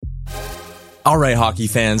All right, hockey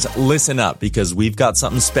fans, listen up because we've got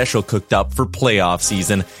something special cooked up for playoff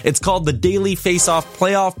season. It's called the Daily Face-Off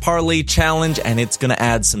Playoff Parlay Challenge, and it's going to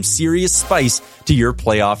add some serious spice to your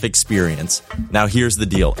playoff experience. Now, here's the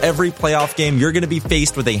deal. Every playoff game, you're going to be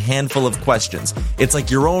faced with a handful of questions. It's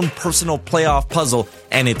like your own personal playoff puzzle,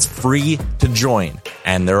 and it's free to join.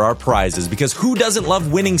 And there are prizes, because who doesn't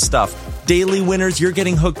love winning stuff? Daily winners, you're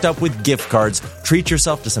getting hooked up with gift cards. Treat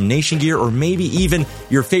yourself to some Nation gear or maybe even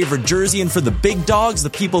your favorite jersey. And for the big dogs, the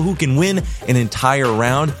people who can win an entire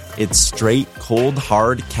round, it's straight, cold,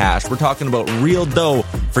 hard cash. We're talking about real dough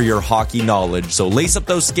for your hockey knowledge. So lace up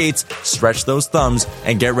those skates, stretch those thumbs,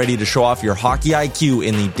 and get ready to show off your hockey IQ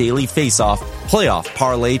in the Daily Face-Off Playoff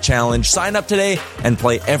Parlay Challenge. Sign up today and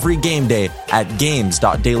play every game day at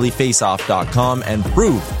games.dailyfaceoff.com and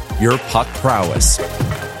prove your puck prowess.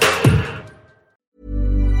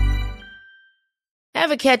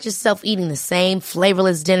 Ever catch yourself eating the same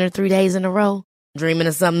flavorless dinner 3 days in a row? Dreaming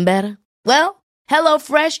of something better? Well,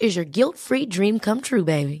 HelloFresh is your guilt-free dream come true,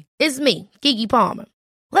 baby. It's me, Keke Palmer.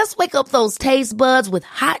 Let's wake up those taste buds with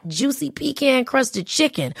hot, juicy pecan-crusted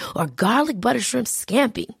chicken or garlic butter shrimp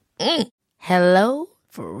scampi. Hello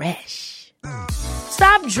Fresh.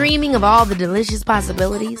 Stop dreaming of all the delicious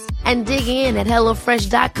possibilities and dig in at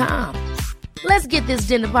HelloFresh.com. Let's get this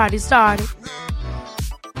dinner party started.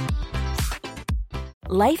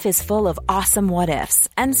 Life is full of awesome what-ifs,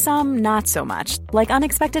 and some not so much, like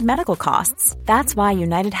unexpected medical costs. That's why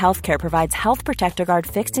United Healthcare provides Health Protector Guard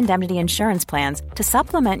fixed indemnity insurance plans to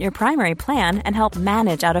supplement your primary plan and help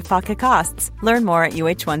manage out-of-pocket costs. Learn more at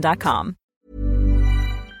uh1.com.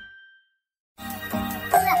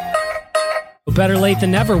 Better late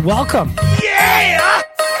than never. Welcome. Yeah!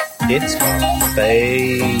 It's my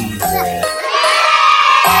favorite.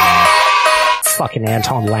 Fucking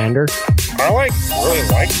Anton Lander. I really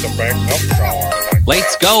like the back up shower.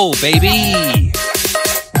 Let's go, baby!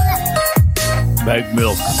 Bag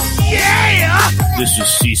milk. Yeah! This is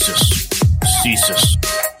Cesus. Cesus.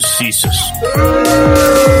 Cesus.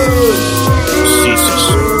 Cesus.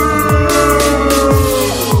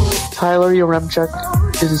 Tyler Yaremchuk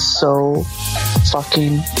is so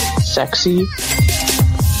fucking sexy.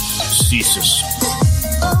 Cesus.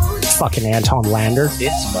 Fucking Anton Lander.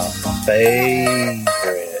 It's my favorite.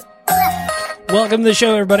 Welcome to the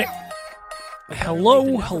show, everybody.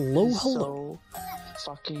 Hello. So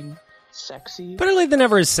fucking sexy. Better late than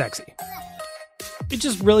never is sexy. It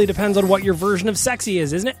just really depends on what your version of sexy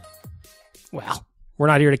is, isn't it? Well, we're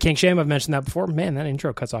not here to kink shame. I've mentioned that before. Man, that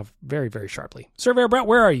intro cuts off very, very sharply. Surveyor Brett,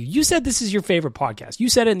 where are you? You said this is your favorite podcast. You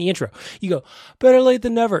said it in the intro. You go, better late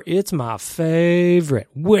than never. It's my favorite.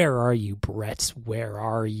 Where are you, Brett? Where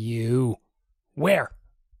are you? Where?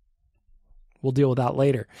 We'll deal with that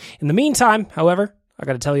later. In the meantime, however, I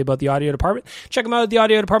got to tell you about the audio department. Check them out at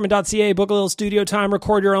theaudiodepartment.ca. Book a little studio time.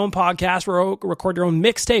 Record your own podcast. Record your own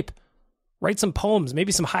mixtape. Write some poems,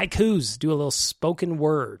 maybe some haikus. Do a little spoken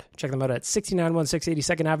word. Check them out at 6916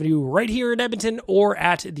 82nd Avenue right here in Edmonton or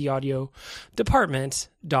at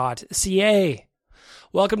theaudiodepartment.ca.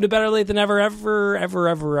 Welcome to Better Late Than Ever. I don't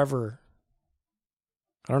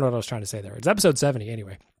know what I was trying to say there. It's episode 70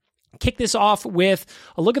 anyway. Kick this off with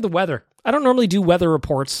a look at the weather. I don't normally do weather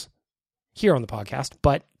reports here on the podcast,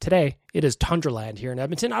 but today it is Tundraland here in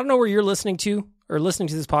Edmonton. I don't know where you're listening to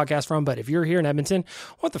this podcast from, but if you're here in Edmonton,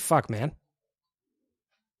 what the fuck, man?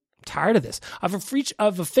 I'm tired of this. I've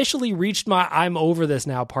officially reached my I'm over this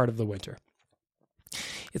now part of the winter.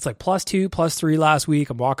 It's like +2, +3 last week.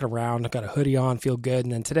 I'm walking around, I've got a hoodie on, feel good.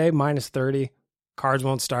 And then today, -30. Cars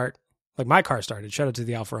won't start. Like my car started. Shout out to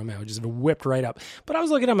the Alfa Romeo, just whipped right up. But I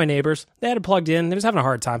was looking at my neighbors. They had it plugged in. They was having a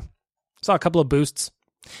hard time. Saw a couple of boosts.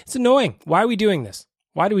 It's annoying. Why are we doing this?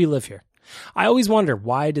 Why do we live here? I always wonder,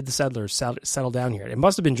 why did the settlers settle down here? It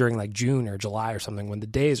must have been during like June or July or something when the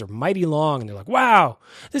days are mighty long and they're like, wow,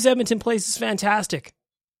 this Edmonton place is fantastic.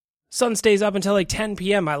 Sun stays up until like 10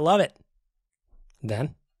 p.m. I love it.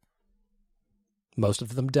 Then, most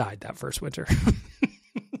of them died that first winter.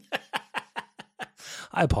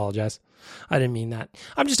 I apologize. I didn't mean that.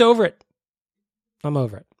 I'm just over it. I'm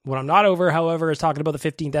over it. What I'm not over, however, is talking about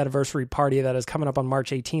the 15th anniversary party that is coming up on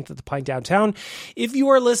March 18th at the Pike downtown. If you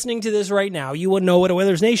are listening to this right now, you will know what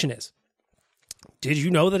Oilers Nation is. Did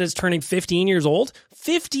you know that it's turning 15 years old?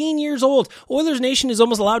 15 years old. Oilers Nation is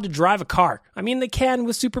almost allowed to drive a car. I mean, they can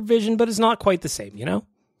with supervision, but it's not quite the same, you know?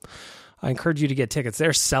 I encourage you to get tickets.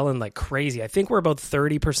 They're selling like crazy. I think we're about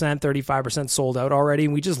 30%, 35% sold out already,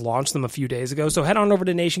 and we just launched them a few days ago. So head on over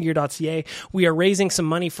to nationgear.ca. We are raising some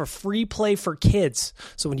money for free play for kids.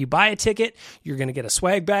 So when you buy a ticket, you're going to get a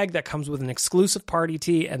swag bag that comes with an exclusive party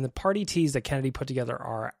tee, and the party tees that Kennedy put together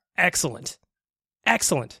are excellent.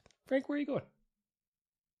 Excellent Frank, where are you going?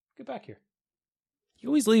 Get back here. He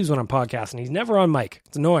always leaves when I'm podcasting. He's never on mic.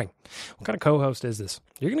 It's annoying. What kind of co-host is this?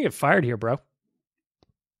 You're going to get fired here, bro.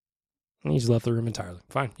 And he just left the room entirely.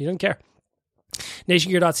 Fine. He doesn't care.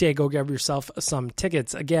 NationGear.ca, go grab yourself some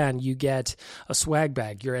tickets. Again, you get a swag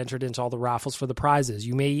bag. You're entered into all the raffles for the prizes.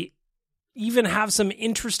 You may even have some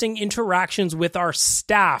interesting interactions with our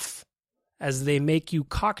staff as they make you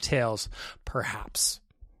cocktails, perhaps.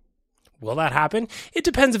 Will that happen? It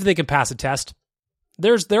depends if they can pass a test.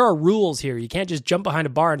 There are rules here. You can't just jump behind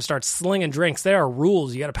a bar and start slinging drinks. There are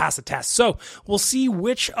rules. You got to pass a test. So we'll see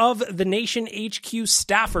which of the Nation HQ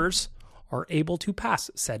staffers are able to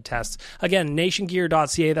pass said tests. Again,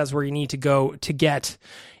 nationgear.ca, that's where you need to go to get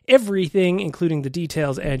everything, including the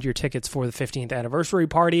details and your tickets for the 15th anniversary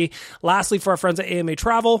party. Lastly, for our friends at AMA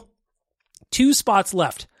Travel, 2 spots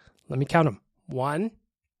left. Let me count them. 1,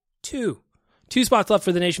 2. 2 spots left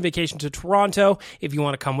for the Nation vacation to Toronto. If you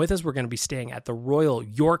want to come with us, we're going to be staying at the Royal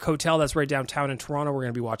York Hotel. That's right downtown in Toronto. We're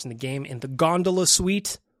going to be watching the game in the Gondola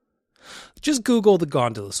Suite. Just Google the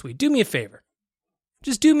Gondola Suite. Do me a favor.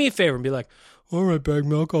 Just do me a favor and be like, all right, Bag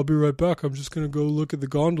Milk, I'll be right back. I'm just going to go look at the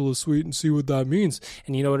Gondola Suite and see what that means.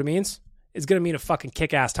 And you know what it means? It's going to mean a fucking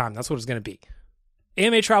kick-ass time. That's what it's going to be.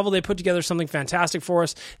 AMA Travel, they put together something fantastic for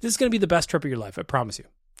us. This is going to be the best trip of your life, I promise you.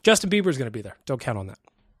 Justin Bieber's going to be there. Don't count on that.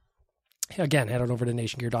 Again, head on over to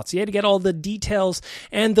nationgear.ca to get all the details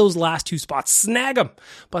and those last 2 spots. Snag them.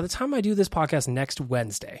 By the time I do this podcast next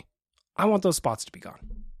Wednesday, I want those spots to be gone.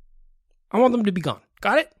 I want them to be gone.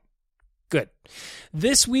 Got it? Good.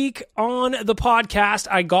 This week on the podcast,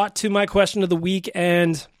 I got to my question of the week,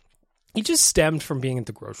 and it just stemmed from being at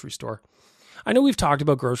the grocery store. I know we've talked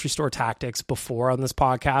about grocery store tactics before on this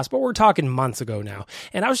podcast, but we're talking months ago now.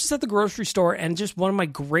 And I was just at the grocery store, and just one of my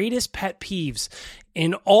greatest pet peeves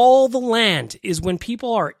in all the land is when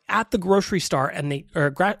people are at the grocery store and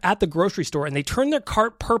they turn their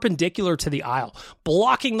cart perpendicular to the aisle,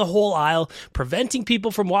 blocking the whole aisle, preventing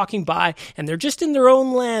people from walking by, and they're just in their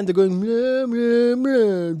own land. They're going, blah, blah,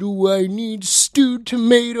 blah. Do I need stewed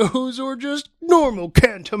tomatoes or just normal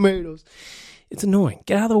canned tomatoes? It's annoying.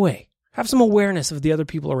 Get out of the way. Have some awareness of the other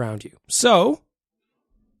people around you. So,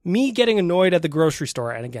 me getting annoyed at the grocery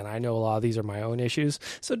store, and again, I know a lot of these are my own issues,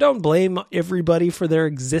 so don't blame everybody for their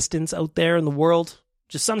existence out there in the world.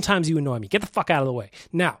 Just sometimes you annoy me. Get the fuck out of the way.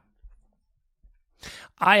 Now,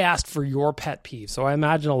 I asked for your pet peeves, so I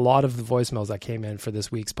imagine a lot of the voicemails that came in for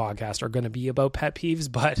this week's podcast are going to be about pet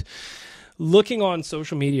peeves, but looking on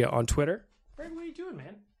social media, on Twitter, Greg, what are you doing,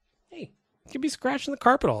 man? Hey, you could be scratching the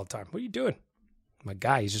carpet all the time. What are you doing? My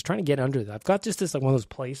guy, he's just trying to get under that. I've got just this, like, one of those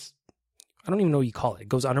place. I don't even know what you call it. It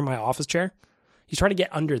goes under my office chair. He's trying to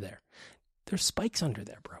get under there. There's spikes under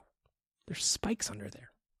there, bro. There's spikes under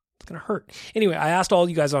there. It's going to hurt. Anyway, I asked all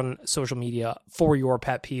you guys on social media for your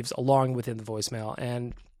pet peeves along within the voicemail.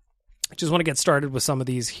 And I just want to get started with some of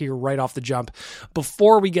these here right off the jump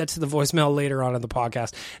before we get to the voicemail later on in the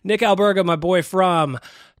podcast. Nick Alberga, my boy from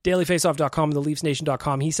dailyfaceoff.com and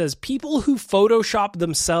theleafsnation.com, he says, people who Photoshop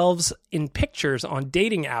themselves in pictures on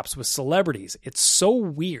dating apps with celebrities. It's so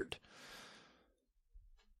weird.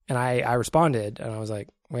 And I responded, and I was like,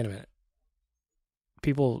 wait a minute.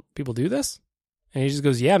 People do this? And he just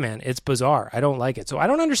goes, yeah, man, it's bizarre. I don't like it. So I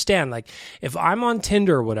don't understand. Like, if I'm on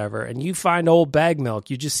Tinder or whatever, and you find old Bag Milk,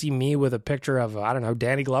 you just see me with a picture of, I don't know,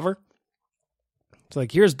 Danny Glover. It's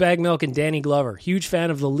like, here's Bag Milk and Danny Glover. Huge fan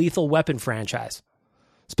of the Lethal Weapon franchise.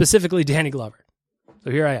 Specifically Danny Glover. So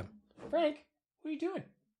here I am. Frank, what are you doing?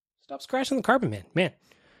 Stop scratching the carpet, man. Man,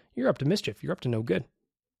 you're up to mischief. You're up to no good.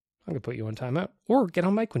 I'm going to put you on timeout. Or get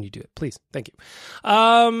on mic when you do it. Please. Thank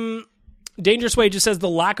you. Dangerous Way just says the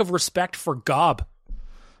lack of respect for Gob.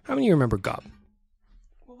 How many of you remember Gob?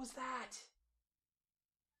 What was that?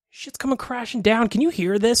 Shit's coming crashing down. Can you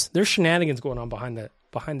hear this? There's shenanigans going on behind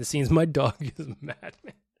the scenes. My dog is mad,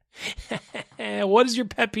 man. What is your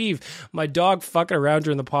pet peeve? My dog fucking around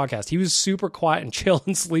during the podcast. He was super quiet and chill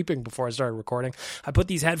and sleeping before I started recording. I put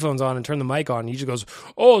these headphones on and turned the mic on, and he just goes,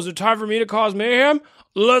 oh, is it time for me to cause mayhem?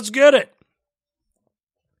 Let's get it.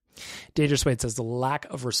 Dangerous Wade says the lack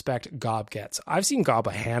of respect Gob gets. I've seen Gob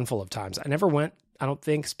a handful of times. I never went, I don't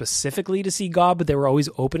think, specifically to see Gob, but they were always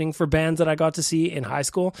opening for bands that I got to see in high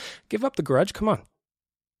school. Give up the grudge. Come on.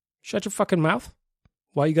 Shut your fucking mouth.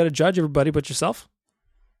 Why you got to judge everybody but yourself?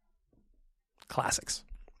 Classics.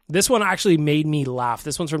 This one actually made me laugh.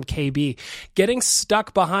 This one's from KB. Getting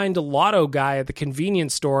stuck behind a lotto guy at the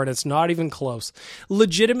convenience store, and it's not even close.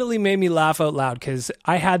 Legitimately made me laugh out loud because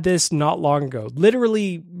I had this not long ago.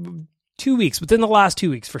 Literally 2 weeks, within the last 2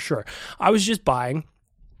 weeks for sure. I was just buying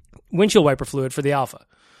windshield wiper fluid for the Alfa.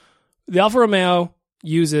 The Alfa Romeo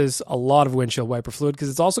uses a lot of windshield wiper fluid because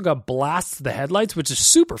it's also got blasts to the headlights, which is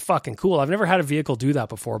super fucking cool. I've never had a vehicle do that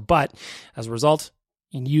before, but as a result,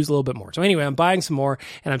 you can use a little bit more. So anyway, I'm buying some more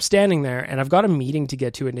and I'm standing there and I've got a meeting to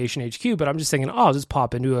get to at Nation HQ, but I'm just thinking, I'll just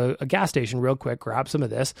pop into a gas station real quick, grab some of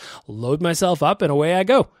this, load myself up, and away I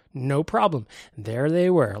go. No problem. There they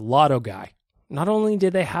were, Lotto guy. Not only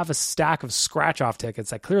did they have a stack of scratch-off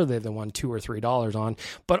tickets that clearly they won $2 or $3 on,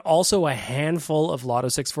 but also a handful of Lotto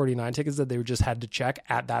 649 tickets that they just had to check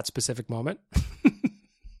at that specific moment.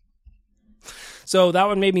 So that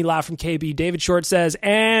one made me laugh from KB. David Short says,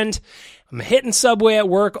 and I'm hitting Subway at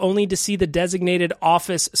work only to see the designated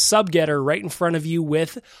office sub-getter right in front of you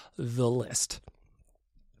with the list.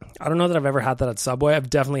 I don't know that I've ever had that at Subway. I've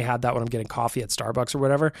definitely had that when I'm getting coffee at Starbucks or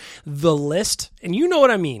whatever. The list, and you know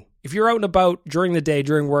what I mean. If you're out and about during the day,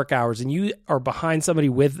 during work hours, and you are behind somebody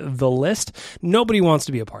with the list, nobody wants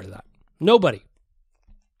to be a part of that. Nobody.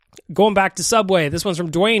 Going back to Subway, this one's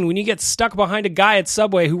from Dwayne. When you get stuck behind a guy at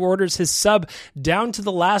Subway who orders his sub down to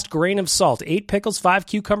the last grain of salt, 8 pickles, 5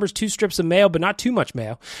 cucumbers, 2 strips of mayo, but not too much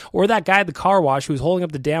mayo, or that guy at the car wash who's holding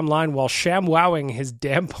up the damn line while ShamWowing his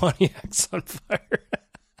damn Pontiac's on fire.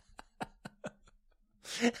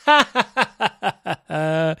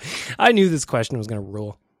 I knew this question was going to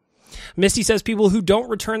rule. Misty says people who don't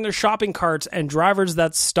return their shopping carts and drivers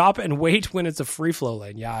that stop and wait when it's a free flow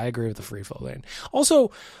lane. Yeah, I agree with the free flow lane.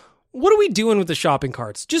 Also, what are we doing with the shopping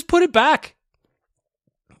carts? Just put it back.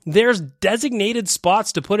 There's designated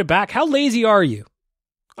spots to put it back. How lazy are you?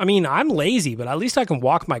 I mean, I'm lazy, but at least I can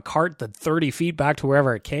walk my cart the 30 feet back to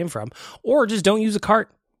wherever it came from. Or just don't use a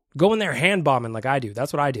cart. Go in there hand bombing like I do.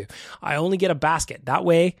 That's what I do. I only get a basket. That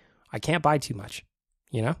way, I can't buy too much.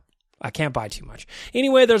 You know? I can't buy too much.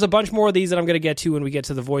 Anyway, there's a bunch more of these that I'm going to get to when we get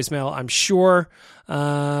to the voicemail, I'm sure.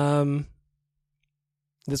 This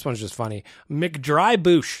one's just funny.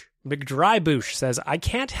 McDryboosh says, I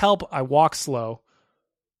can't help I walk slow.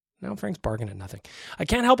 Now Frank's barking at nothing. I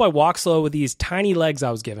can't help I walk slow with these tiny legs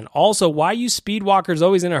I was given. Also, why you speed walkers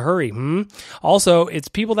always in a hurry? Also, it's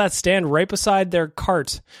people that stand right beside their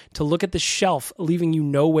cart to look at the shelf, leaving you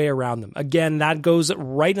no way around them. Again, that goes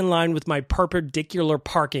right in line with my perpendicular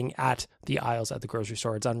parking at the aisles at the grocery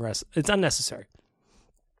store. It's unnecessary.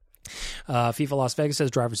 FIFA Las Vegas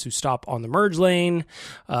says drivers who stop on the merge lane.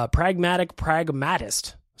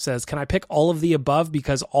 Pragmatist says, can I pick all of the above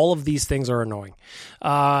because all of these things are annoying?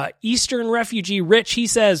 Eastern Refugee Rich, he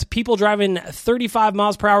says, people driving 35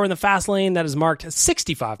 miles per hour in the fast lane that is marked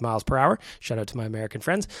 65 miles per hour. Shout out to my American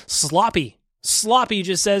friends. Sloppy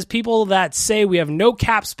just says, people that say we have no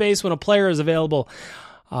cap space when a player is available.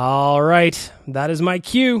 All right, that is my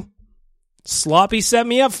cue. Sloppy set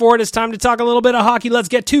me up for it. It's time to talk a little bit of hockey. Let's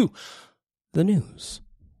get to the news.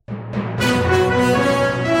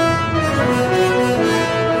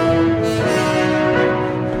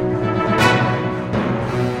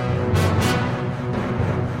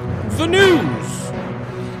 The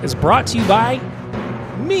news is brought to you by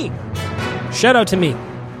me. Shout out to me.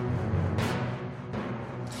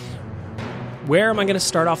 Where am I going to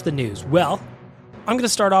start off the news? Well, I'm going to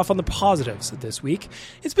start off on the positives this week.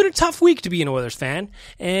 It's been a tough week to be an Oilers fan,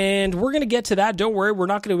 and we're going to get to that. Don't worry, we're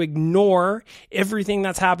not going to ignore everything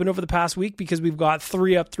that's happened over the past week because we've got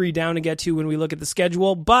 3 up, 3 down to get to when we look at the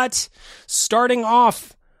schedule. But starting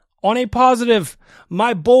off on a positive,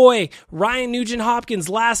 my boy, Ryan Nugent-Hopkins,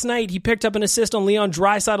 last night, he picked up an assist on Leon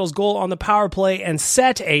Draisaitl's goal on the power play and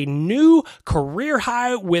set a new career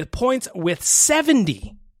high with points with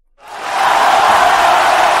 70.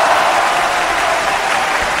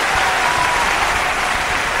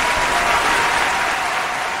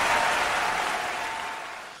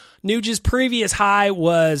 Nuge's previous high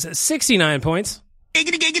was 69 points.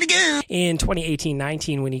 In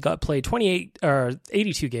 2018-19, when he got played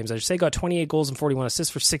 82 games, I should say, got 28 goals and 41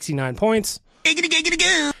 assists for 69 points.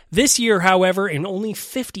 This year, however, in only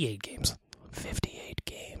 58 games,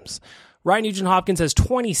 Ryan Nugent-Hopkins has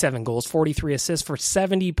 27 goals, 43 assists for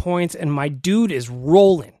 70 points, and my dude is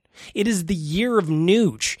rolling. It is the year of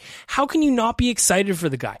Nuge. How can you not be excited for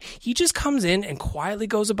the guy? He just comes in and quietly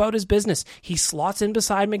goes about his business. He slots in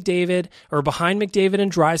behind McDavid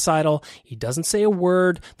and Draisaitl. He doesn't say a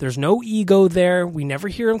word. There's no ego there. We never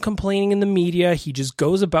hear him complaining in the media. He just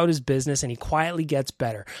goes about his business and he quietly gets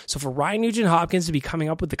better. So for Ryan Nugent-Hopkins to be coming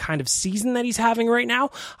up with the kind of season that he's having right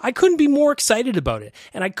now, I couldn't be more excited about it.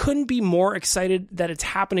 And I couldn't be more excited that it's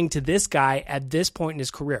happening to this guy at this point in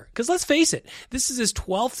his career. Because let's face it, this is his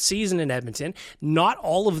 12th season in Edmonton. Not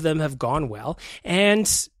all of them have gone well, and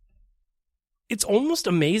it's almost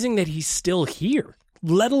amazing that he's still here,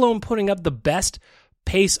 let alone putting up the best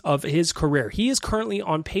pace of his career. He is currently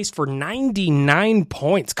on pace for 99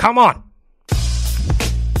 points. Come on.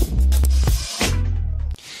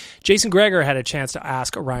 Jason Gregor had a chance to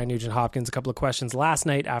ask Ryan Nugent-Hopkins a couple of questions last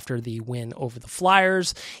night after the win over the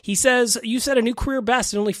Flyers. He says, you set a new career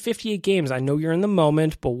best in only 58 games. I know you're in the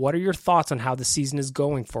moment, but what are your thoughts on how the season is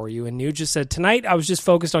going for you? And Nuge just said, tonight I was just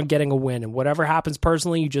focused on getting a win, and whatever happens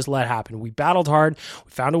personally, you just let happen. We battled hard.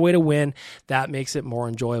 We found a way to win. That makes it more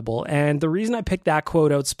enjoyable. And the reason I picked that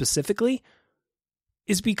quote out specifically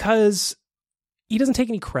is because he doesn't take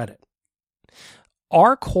any credit.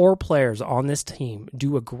 Our core players on this team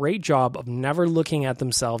do a great job of never looking at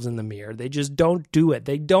themselves in the mirror. They just don't do it.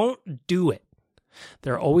 They don't do it.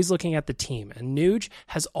 They're always looking at the team. And Nuge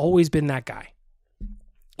has always been that guy.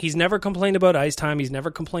 He's never complained about ice time. He's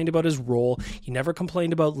never complained about his role. He never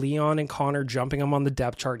complained about Leon and Connor jumping him on the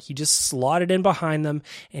depth chart. He just slotted in behind them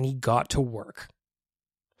and he got to work.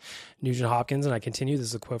 Nugent-Hopkins, and I continue, this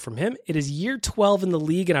is a quote from him, "It is year 12 in the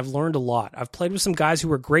league and I've learned a lot. I've played with some guys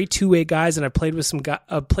who are great two-way guys, and I've played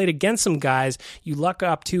against some guys you look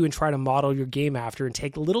up to and try to model your game after and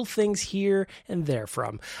take little things here and there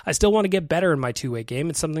from. I still want to get better in my two-way game.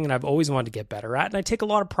 It's something that I've always wanted to get better at, and I take a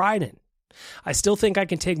lot of pride in. I still think I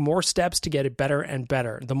can take more steps to get it better and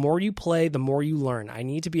better. The more you play, the more you learn. I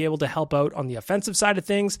need to be able to help out on the offensive side of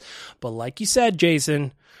things, but like you said,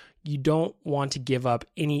 Jason, you don't want to give up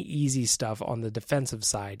any easy stuff on the defensive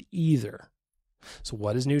side either." So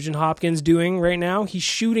what is Nugent-Hopkins doing right now? He's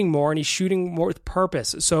shooting more, and he's shooting more with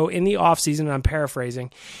purpose. So in the offseason, and I'm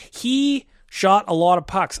paraphrasing, he shot a lot of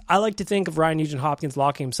pucks. I like to think of Ryan Nugent-Hopkins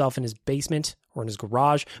locking himself in his basement or in his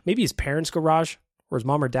garage, maybe his parents' garage or his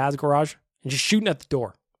mom or dad's garage, and just shooting at the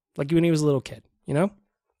door like when he was a little kid, you know?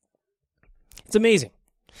 It's amazing.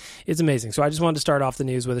 It's amazing. So I just wanted to start off the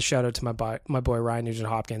news with a shout out to my boy Ryan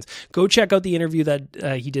Nugent-Hopkins. Go check out the interview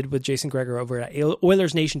that he did with Jason Gregor over at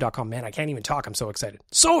OilersNation.com. Man, I can't even talk. I'm so excited.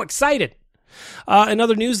 So excited. In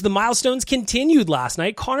other news, the milestones continued last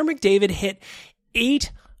night. Connor McDavid hit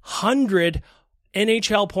 800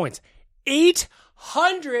 NHL points.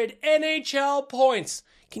 800 NHL points.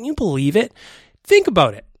 Can you believe it? Think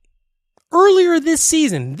about it. Earlier this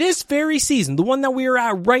season, this very season, the one that we are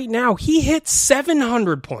at right now, he hit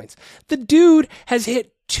 700 points. The dude has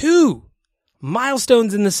hit 2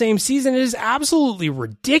 milestones in the same season. It is absolutely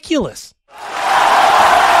ridiculous.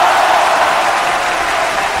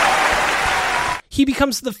 He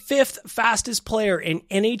becomes the 5th fastest player in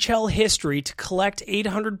NHL history to collect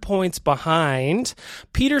 800 points behind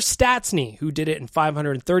Peter Stastny, who did it in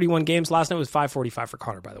 531 games. Last night was 545 for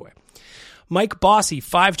Connor, by the way. Mike Bossy,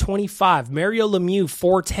 525. Mario Lemieux,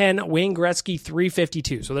 410. Wayne Gretzky,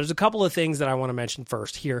 352. So there's a couple of things that I want to mention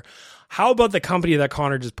first here. How about the company that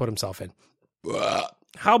Connor just put himself in?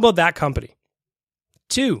 How about that company?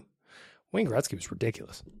 2, Wayne Gretzky was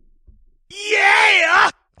ridiculous. Yeah!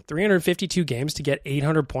 352 games to get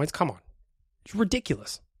 800 points. Come on. It's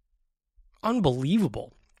ridiculous.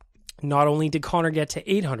 Unbelievable. Not only did Connor get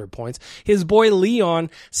to 800 points, his boy Leon,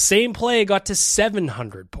 same play, got to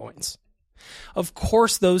 700 points. Of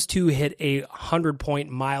course, those two hit a 100-point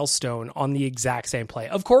milestone on the exact same play.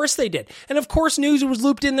 Of course they did. And of course, Nuge was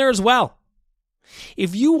looped in there as well.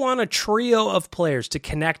 If you want a trio of players to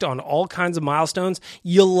connect on all kinds of milestones,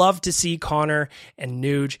 you'll love to see Connor and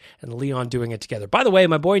Nuge and Leon doing it together. By the way,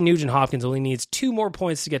 my boy Nugent-Hopkins only needs 2 more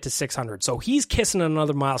points to get to 600, so he's kissing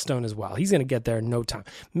another milestone as well. He's going to get there in no time.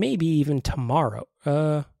 Maybe even tomorrow.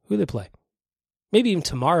 Who do they play? Maybe even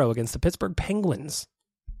tomorrow against the Pittsburgh Penguins,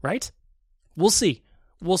 right? We'll see.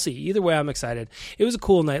 We'll see. Either way, I'm excited. It was a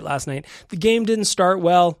cool night last night. The game didn't start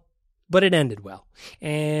well, but it ended well.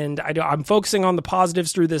 And I'm focusing on the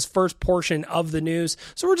positives through this first portion of the news,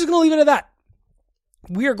 so we're just going to leave it at that.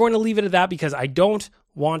 We are going to leave it at that because I don't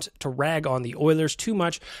want to rag on the Oilers too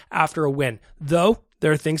much after a win, though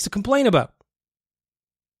there are things to complain about.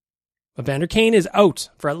 Evander Kane is out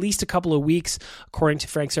for at least a couple of weeks. According to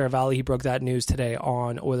Frank Saravalli, he broke that news today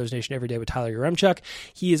on Oilers Nation Every Day with Tyler Yaremchuk.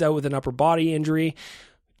 He is out with an upper body injury.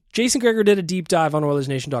 Jason Gregor did a deep dive on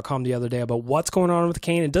OilersNation.com the other day about what's going on with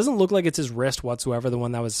Kane. It doesn't look like it's his wrist whatsoever, the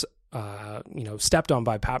one that was stepped on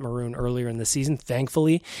by Pat Maroon earlier in the season.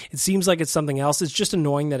 Thankfully, it seems like it's something else. It's just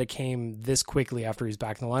annoying that it came this quickly after he's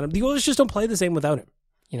back in the lineup. The Oilers just don't play the same without him.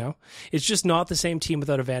 You know, it's just not the same team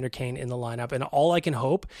without Evander Kane in the lineup. And all I can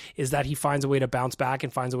hope is that he finds a way to bounce back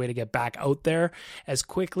and finds a way to get back out there as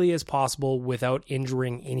quickly as possible without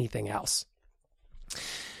injuring anything else.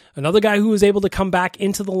 Another guy who was able to come back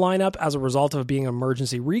into the lineup as a result of being an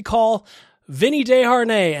emergency recall, Vinny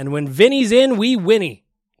Desharnais. And when Vinny's in, we winny.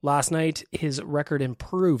 Last night, his record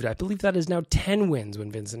improved. I believe that is now 10 wins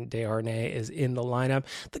when Vincent Desharnais is in the lineup.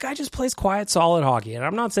 The guy just plays quiet, solid hockey. And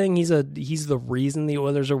I'm not saying he's the reason the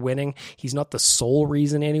Oilers are winning. He's not the sole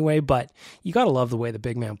reason anyway, but you got to love the way the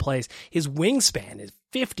big man plays. His wingspan is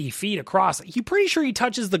 50 feet across. You're pretty sure he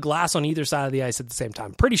touches the glass on either side of the ice at the same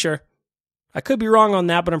time. Pretty sure. I could be wrong on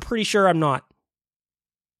that, but I'm pretty sure I'm not.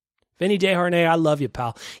 Vinny Desharnais, I love you,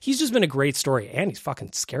 pal. He's just been a great story, and he's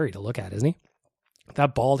fucking scary to look at, isn't he?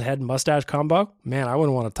 That bald head mustache combo, man, I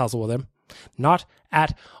wouldn't want to tussle with him. Not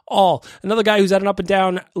at all. Another guy who's had an up and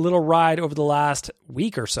down little ride over the last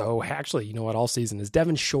week or so, actually, you know what, all season, is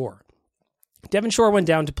Devin Shore. Devin Shore went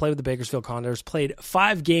down to play with the Bakersfield Condors, played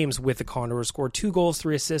 5 games with the Condors, scored 2 goals,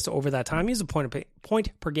 3 assists over that time. He's a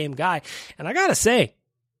point per game guy. And I gotta say,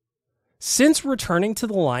 since returning to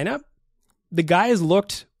the lineup, the guy has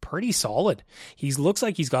looked pretty solid. He looks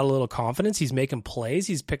like he's got a little confidence. He's making plays.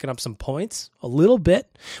 He's picking up some points a little bit.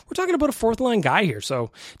 We're talking about a fourth line guy here.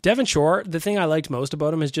 So Devin Shore, the thing I liked most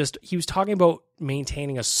about him is just he was talking about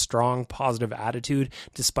maintaining a strong, positive attitude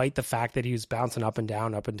despite the fact that he was bouncing up and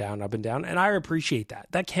down, up and down, up and down. And I appreciate that.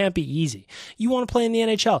 That can't be easy. You want to play in the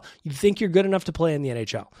NHL. You think you're good enough to play in the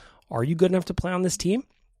NHL. Are you good enough to play on this team?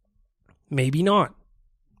 Maybe not.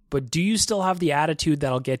 But do you still have the attitude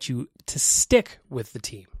that'll get you to stick with the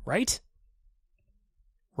team, right?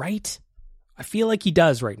 Right? I feel like he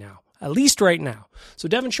does right now, at least right now. So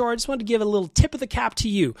Devin Shore, I just wanted to give a little tip of the cap to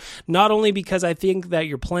you, not only because I think that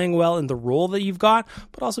you're playing well in the role that you've got,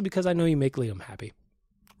 but also because I know you make Liam happy,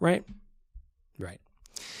 right? Right.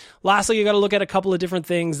 Lastly, you got to look at a couple of different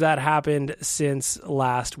things that happened since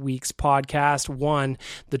last week's podcast. One,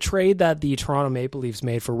 the trade that the Toronto Maple Leafs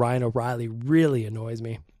made for Ryan O'Reilly really annoys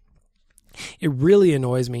me. It really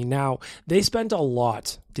annoys me. Now, they spent a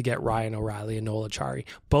lot to get Ryan O'Reilly and Noel Acciari.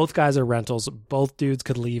 Both guys are rentals. Both dudes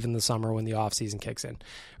could leave in the summer when the offseason kicks in,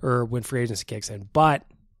 or when free agency kicks in. But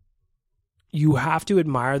you have to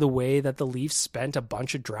admire the way that the Leafs spent a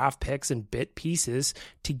bunch of draft picks and bit pieces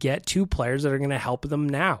to get 2 players that are going to help them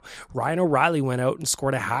now. Ryan O'Reilly went out and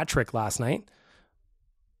scored a hat trick last night.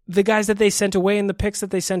 The guys that they sent away and the picks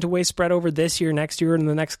that they sent away spread over this year, next year, and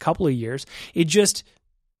the next couple of years,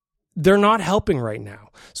 they're not helping right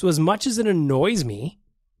now. So as much as it annoys me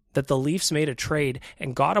that the Leafs made a trade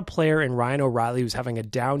and got a player in Ryan O'Reilly who's having a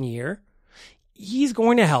down year, he's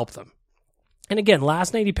going to help them. And again,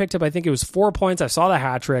 last night he picked up, I think it was 4 points. I saw the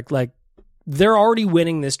hat trick. They're already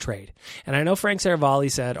winning this trade. And I know Frank Saravalli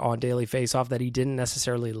said on Daily Faceoff that he didn't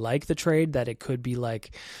necessarily like the trade, that it could be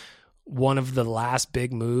like one of the last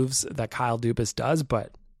big moves that Kyle Dubas does,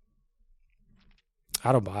 but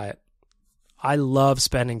I don't buy it. I love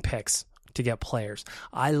spending picks to get players.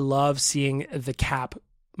 I love seeing the cap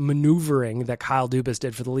maneuvering that Kyle Dubas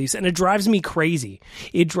did for the Leafs, and it drives me crazy.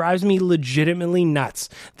 It drives me legitimately nuts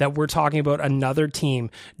that we're talking about another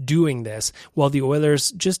team doing this while the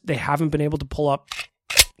Oilers they haven't been able to pull up.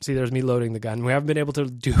 See, there's me loading the gun. We haven't been able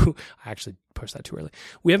to I actually pushed that too early.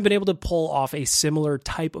 We haven't been able to pull off a similar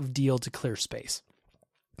type of deal to clear space.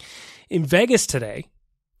 In Vegas today,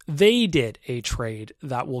 they did a trade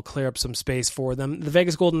that will clear up some space for them. The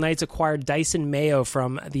Vegas Golden Knights acquired Dyson Mayo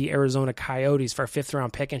from the Arizona Coyotes for a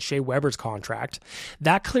 5th-round pick and Shea Weber's contract.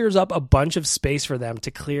 That clears up a bunch of space for them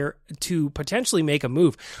to potentially make a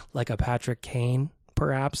move, like a Patrick Kane,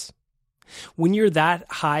 perhaps. When you're that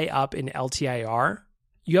high up in LTIR,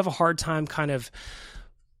 you have a hard time kind of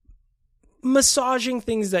massaging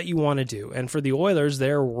things that you want to do. And for the Oilers,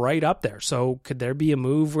 they're right up there. So could there be a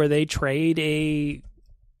move where they trade a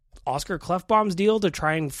Oscar Klefbom's deal to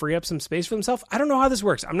try and free up some space for themselves? I don't know how this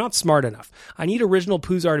works. I'm not smart enough. I need Original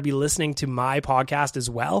Puzar to be listening to my podcast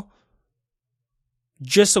as well,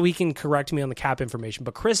 just so he can correct me on the cap information.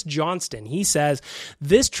 But Chris Johnston, he says,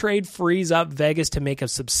 this trade frees up Vegas to make a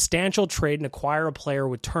substantial trade and acquire a player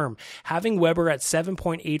with term. Having Weber at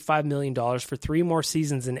 $7.85 million for 3 more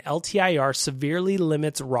seasons in LTIR severely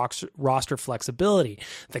limits roster flexibility.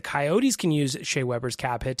 The Coyotes can use Shea Weber's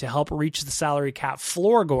cap hit to help reach the salary cap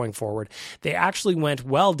floor going forward. They actually went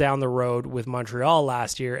well down the road with Montreal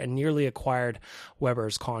last year and nearly acquired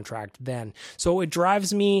Weber's contract then. So it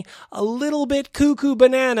drives me a little bit cuckoo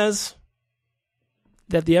bananas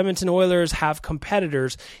that the Edmonton Oilers have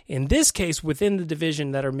competitors, in this case within the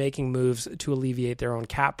division, that are making moves to alleviate their own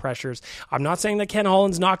cap pressures. I'm not saying that Ken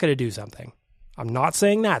Holland's not going to do something. I'm not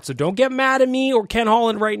saying that. So don't get mad at me or Ken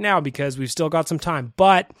Holland right now, because we've still got some time.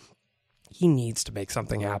 But he needs to make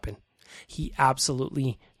something happen. He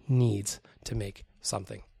absolutely needs to make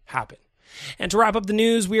something happen. And to wrap up the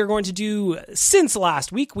news, we are going to do, since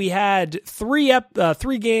last week, we had 4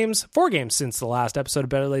 games since the last episode of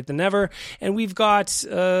Better Late Than Never, and we've got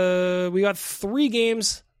 3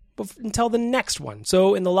 games until the next one.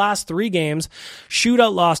 So in the last 3 games,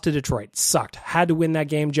 shootout loss to Detroit. Sucked. Had to win that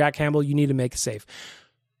game. Jack Campbell, you need to make a save.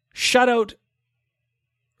 Shootout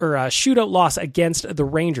loss against the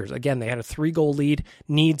Rangers. Again, they had a 3-goal lead,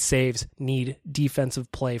 need saves, need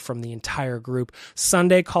defensive play from the entire group.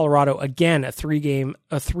 Sunday, Colorado, again, a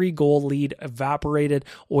 3-goal lead evaporated.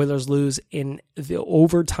 Oilers lose in the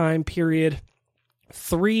overtime period.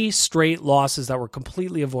 3 straight losses that were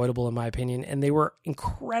completely avoidable, in my opinion, and they were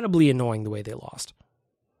incredibly annoying the way they lost.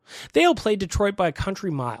 They outplayed Detroit by a country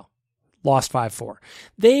mile, lost 5-4.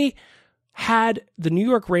 They had the New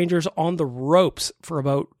York Rangers on the ropes for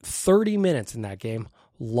about 30 minutes in that game,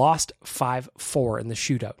 lost 5-4 in the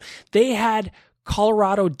shootout. They had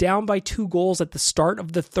Colorado down by 2 goals at the start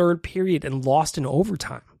of the 3rd period and lost in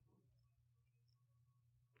overtime.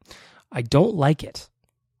 I don't like it.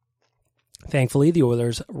 Thankfully, the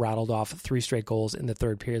Oilers rattled off 3 straight goals in the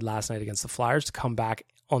 3rd period last night against the Flyers to come back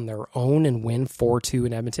on their own and win 4-2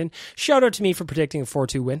 in Edmonton. Shout out to me for predicting a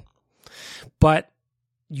 4-2 win. But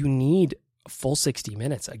you need a full 60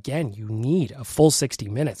 minutes. Again, you need a full 60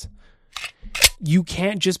 minutes. You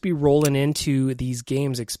can't just be rolling into these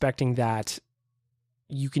games expecting that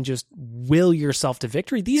you can just will yourself to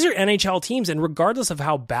victory. These are NHL teams, and regardless of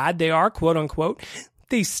how bad they are, quote unquote,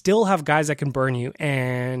 they still have guys that can burn you.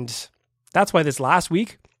 And that's why this last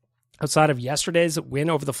week, outside of yesterday's win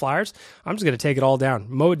over the Flyers, I'm just going to take it all down,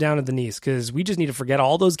 mow it down at the knees, because we just need to forget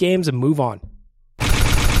all those games and move on.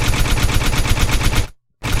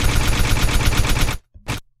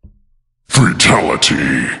 Fatality.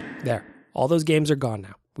 There. All those games are gone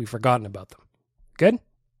now. We've forgotten about them. Good?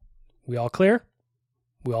 We all clear?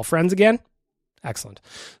 We all friends again? Excellent.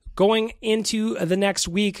 Going into the next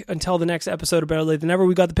week until the next episode of Better Late Than Never,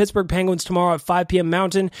 we got the Pittsburgh Penguins tomorrow at 5 p.m.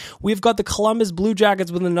 Mountain. We've got the Columbus Blue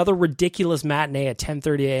Jackets with another ridiculous matinee at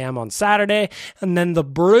 10:30 a.m. on Saturday. And then the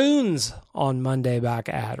Bruins on Monday back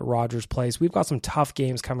at Rogers Place. We've got some tough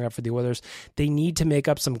games coming up for the Oilers. They need to make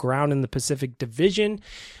up some ground in the Pacific Division.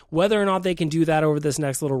 Whether or not they can do that over this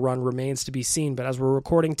next little run remains to be seen. But as we're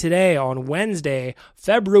recording today on Wednesday,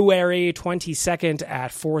 February 22nd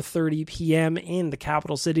at 4:30 p.m. in the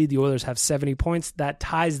capital city, the Oilers have 70 points. That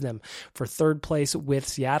ties them for 3rd place with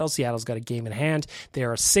Seattle. Seattle's got a game in hand. They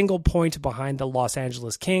are a single point behind the Los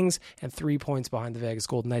Angeles Kings and 3 points behind the Vegas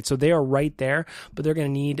Golden Knights. So they are right there, but they're going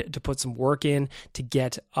to need to put some work in to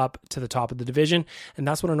get up to the top of the division. And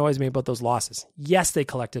that's what annoys me about those losses. Yes, they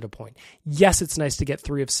collected a point. Yes, it's nice to get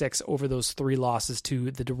 3 of 6 over those 3 losses to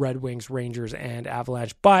the Red Wings, Rangers, and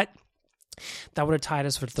Avalanche, but that would have tied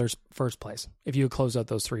us for first place if you had closed out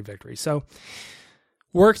those 3 victories. So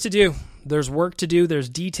work to do. There's work to do. There's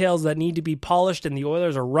details that need to be polished, and the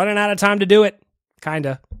Oilers are running out of time to do it.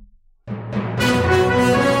 Kinda.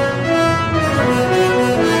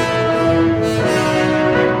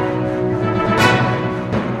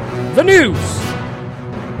 The news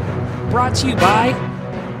brought to you by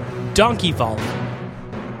Donkey Volley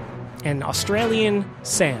and Australian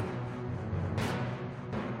Sam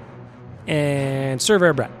and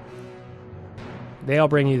Surveyor Brett. They all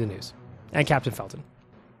bring you the news. And Captain Felton.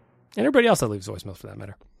 And everybody else that leaves voicemails for that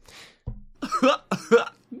matter.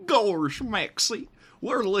 Gosh, Maxie,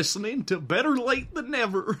 we're listening to Better Late Than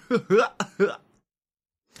Never. That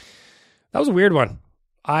was a weird one.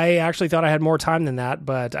 I actually thought I had more time than that,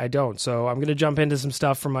 but I don't. So I'm going to jump into some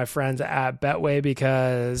stuff from my friends at Betway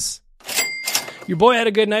because your boy had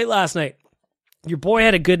a good night last night.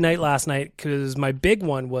 Because my big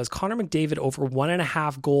one was Connor McDavid over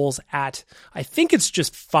 1.5 goals at, I think it's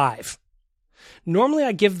just 5. Normally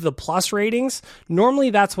I give the plus ratings.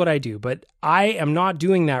 Normally that's what I do, but I am not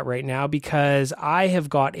doing that right now because I have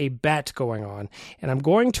got a bet going on, and I'm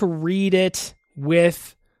going to read it right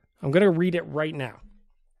now.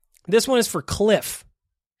 This one is for Cliff.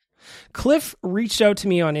 Cliff reached out to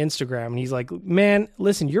me on Instagram and he's like, man,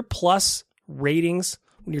 listen, your plus ratings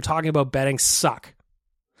when you're talking about betting suck.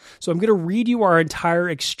 So I'm going to read you our entire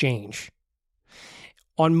exchange.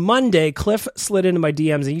 On Monday, Cliff slid into my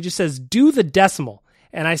DMs and he just says, do the decimal.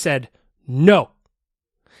 And I said, no.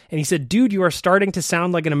 And he said, dude, you are starting to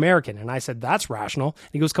sound like an American. And I said, that's rational.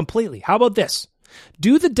 And he goes, completely. How about this?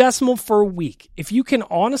 Do the decimal for a week. If you can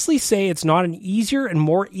honestly say it's not an easier and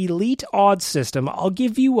more elite odds system, I'll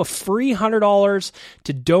give you a free $100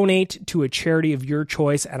 to donate to a charity of your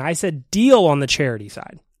choice. And I said, deal on the charity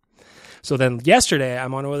side. So then yesterday,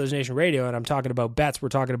 I'm on Oilers Nation Radio and I'm talking about bets. We're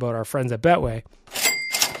talking about our friends at Betway.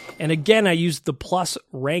 And again, I used the plus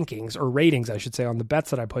rankings, or ratings, I should say, on the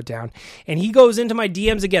bets that I put down. And he goes into my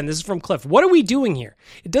DMs again. This is from Cliff. What are we doing here?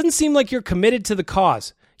 It doesn't seem like you're committed to the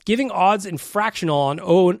cause. giving odds in fractional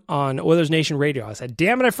on Oilers Nation Radio. I said,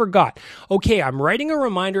 damn it, I forgot. Okay, I'm writing a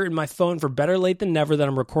reminder in my phone for Better Late Than Never that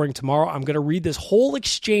I'm recording tomorrow. I'm going to read this whole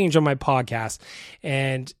exchange on my podcast.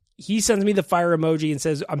 And he sends me the fire emoji and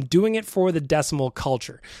says, I'm doing it for the decimal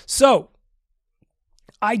culture. So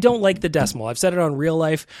I don't like the decimal. I've said it on Real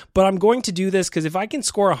Life, but I'm going to do this because if I can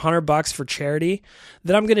score $100 for charity,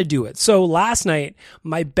 then I'm going to do it. So last night,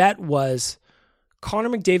 my bet was Connor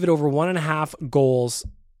McDavid over 1.5 goals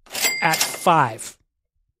at 5,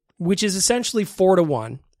 which is essentially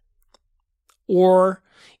 4-1, or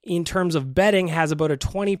in terms of betting, has about a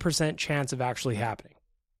 20% chance of actually happening.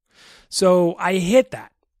 So I hit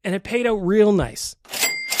that, and it paid out real nice.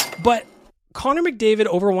 But Connor McDavid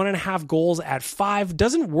over 1.5 goals at 5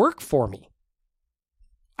 doesn't work for me.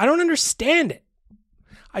 I don't understand it.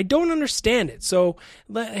 So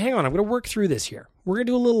hang on, I'm going to work through this here. We're going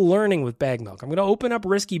to do a little learning with Bag Milk. I'm going to open up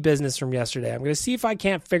risky business from yesterday. I'm going to see if I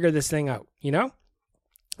can't figure this thing out, I'm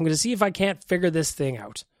going to see if I can't figure this thing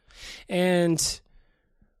out. And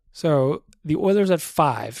so the Oilers at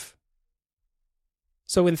 5.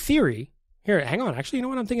 So in theory, here, hang on. Actually, you know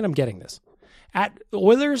what? I'm thinking I'm getting this. At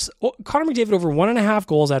Oilers, Connor McDavid over 1.5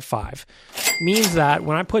 goals at 5 means that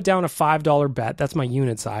when I put down a $5 bet, that's my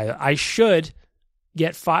unit size, I should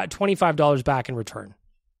get $25 back in return.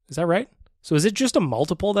 Is that right? So is it just a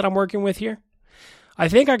multiple that I'm working with here? I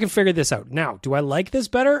think I can figure this out. Now, do I like this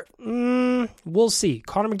better? We'll see.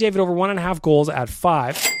 Connor McDavid over 1.5 goals at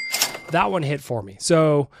 5. That one hit for me.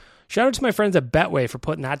 So shout out to my friends at Betway for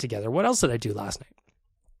putting that together. What else did I do last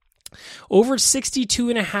night? Over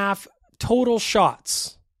 62.5 total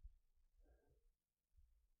shots.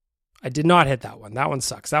 I did not hit that one. That one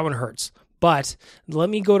sucks. That one hurts. But let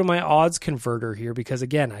me go to my odds converter here because,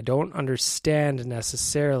 again, I don't understand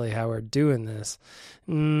necessarily how we're doing this.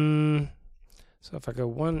 So if I go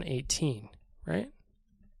 118, right?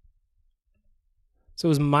 So it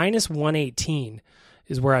was minus 118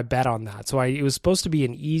 is where I bet on that. So it was supposed to be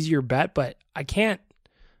an easier bet, but I can't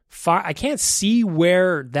see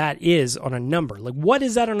where that is on a number. Like, what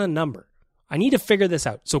is that on a number? I need to figure this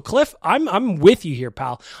out. So Cliff, I'm with you here,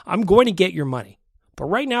 pal. I'm going to get your money. But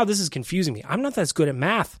right now, this is confusing me. I'm not that good at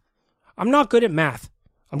math. I'm not good at math.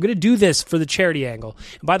 I'm going to do this for the charity angle.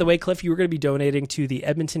 And by the way, Cliff, you were going to be donating to the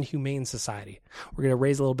Edmonton Humane Society. We're going to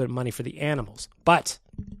raise a little bit of money for the animals. But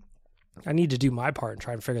I need to do my part and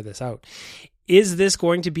try and figure this out. Is this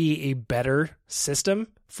going to be a better system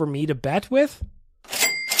for me to bet with?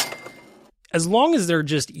 As long as they're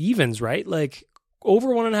just evens, right? Like, over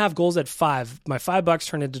 1.5 goals at 5, my $5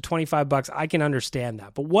 turned into $25. I can understand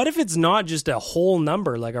that. But what if it's not just a whole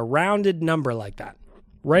number, like a rounded number like that,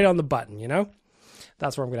 right on the button,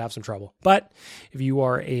 That's where I'm going to have some trouble. But if you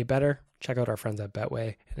are a bettor, check out our friends at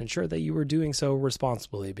Betway and ensure that you are doing so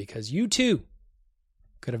responsibly because you too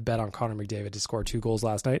could have bet on Connor McDavid to score 2 goals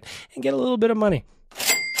last night and get a little bit of money.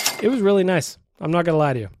 It was really nice. I'm not going to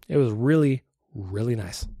lie to you. It was really, really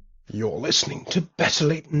nice. You're listening to Better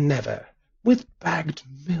Late Than Never with Bagged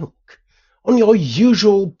Milk on your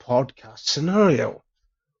usual podcast scenario.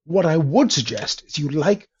 What I would suggest is you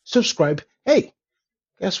like, subscribe. Hey,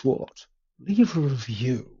 guess what? Leave a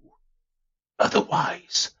review.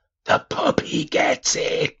 Otherwise, the puppy gets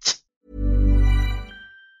it.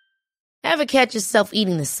 Ever catch yourself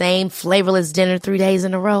eating the same flavorless dinner 3 days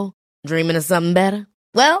in a row? Dreaming of something better?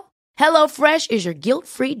 Well, HelloFresh is your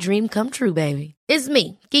guilt-free dream come true, baby. It's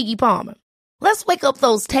me, Keke Palmer. Let's wake up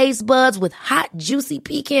those taste buds with hot, juicy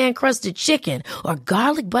pecan-crusted chicken or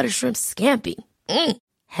garlic butter shrimp scampi.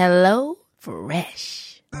 Hello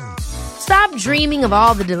Fresh. Stop dreaming of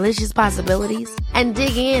all the delicious possibilities and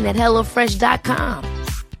dig in at HelloFresh.com.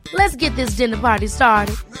 Let's get this dinner party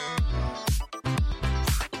started.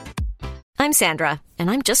 I'm Sandra, and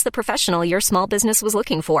I'm just the professional your small business was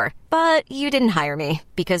looking for. But you didn't hire me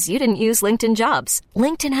because you didn't use LinkedIn Jobs.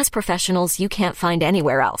 LinkedIn has professionals you can't find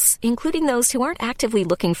anywhere else, including those who aren't actively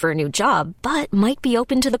looking for a new job, but might be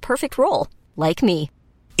open to the perfect role, like me.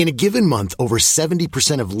 In a given month, over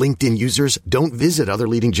 70% of LinkedIn users don't visit other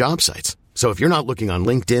leading job sites. So if you're not looking on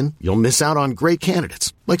LinkedIn, you'll miss out on great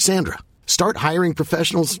candidates like Sandra. Start hiring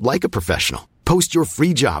professionals like a professional. Post your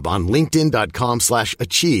free job on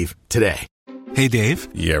linkedin.com/achieve today. Hey, Dave.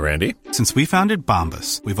 Yeah, Randy. Since we founded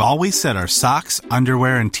Bombas, we've always said our socks,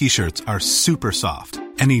 underwear, and T-shirts are super soft.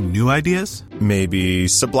 Any new ideas? Maybe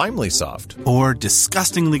sublimely soft. Or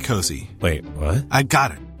disgustingly cozy. Wait, what? I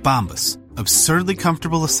got it. Bombas. Absurdly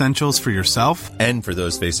comfortable essentials for yourself and for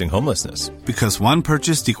those facing homelessness. Because one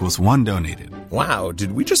purchased equals one donated. Wow,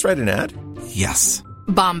 did we just write an ad? Yes.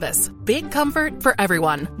 Bombas. Big comfort for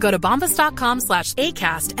everyone. Go to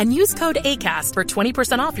bombas.com/ACAST and use code ACAST for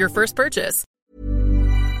 20% off your first purchase.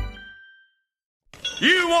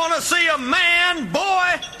 You want to see a man,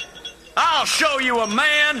 boy? I'll show you a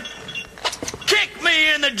man. Kick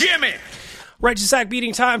me in the jimmy. Righteous Sack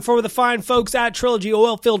beating time for the fine folks at Trilogy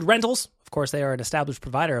Oil Field Rentals. Of course, they are an established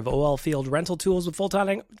provider of oil field rental tools with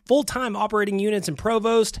full-time operating units in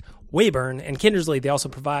Provost, Weyburn, and Kindersley. They also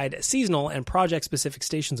provide seasonal and project-specific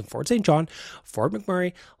stations in Fort St. John, Fort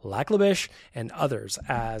McMurray, Lac La Biche, and others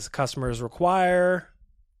as customers require.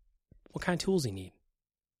 What kind of tools do you need?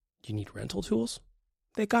 Do you need rental tools?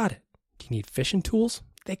 They got it. Do you need fishing tools?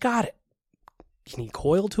 They got it. Do you need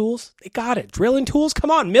coil tools? They got it. Drilling tools?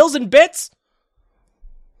 Come on, Mills and Bits?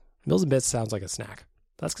 Mills and Bits sounds like a snack.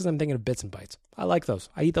 That's because I'm thinking of Bits and Bites. I like those.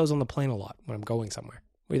 I eat those on the plane a lot when I'm going somewhere.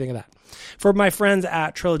 What do you think of that? For my friends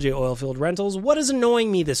at Trilogy Oilfield Rentals, what is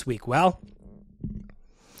annoying me this week? Well,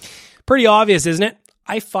 pretty obvious, isn't it?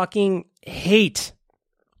 I fucking hate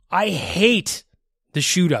the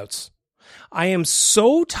shootouts. I am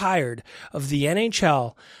so tired of the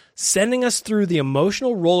NHL sending us through the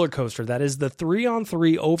emotional roller coaster that is the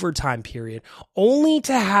 3-on-3 overtime period, only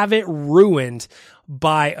to have it ruined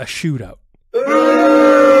by a shootout.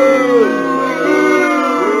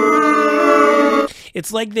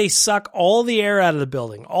 It's like they suck all the air out of the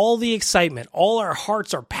building, all the excitement, all our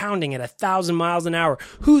hearts are pounding at 1,000 miles an hour.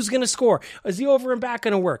 Who's going to score? Is the over and back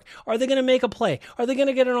going to work? Are they going to make a play? Are they going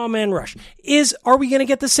to get an all-man rush? Are we going to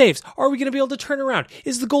get the saves? Are we going to be able to turn around?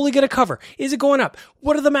 Is the goalie going to cover? Is it going up?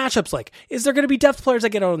 What are the matchups like? Is there going to be depth players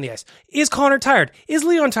that get out on the ice? Is Connor tired? Is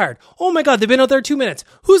Leon tired? Oh my God, they've been out there 2 minutes.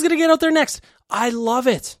 Who's going to get out there next? I love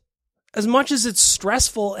it. As much as it's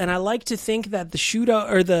stressful, and I like to think that the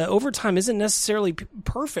shootout or the overtime isn't necessarily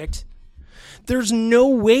perfect, there's no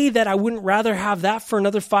way that I wouldn't rather have that for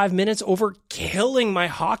another 5 minutes over killing my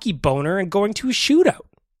hockey boner and going to a shootout.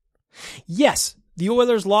 Yes, the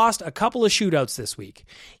Oilers lost a couple of shootouts this week.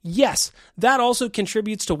 Yes, that also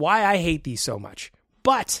contributes to why I hate these so much.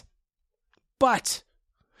 But,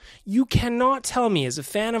 you cannot tell me as a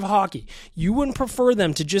fan of hockey, you wouldn't prefer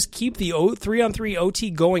them to just keep the 3-on-3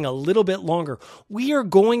 OT going a little bit longer. We are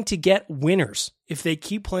going to get winners if they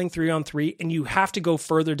keep playing 3-on-3 and you have to go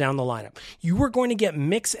further down the lineup. You are going to get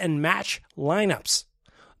mix and match lineups.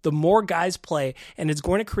 The more guys play, and it's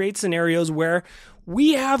going to create scenarios where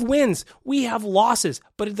we have wins, we have losses,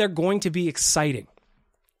 but they're going to be exciting.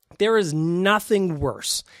 There is nothing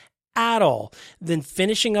worse at all than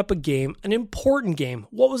finishing up a game, an important game.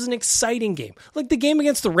 What was an exciting game? Like the game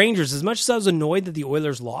against the Rangers, as much as I was annoyed that the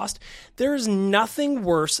Oilers lost, there is nothing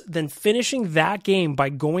worse than finishing that game by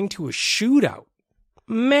going to a shootout.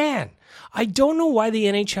 Man, I don't know why the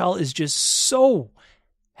NHL is just so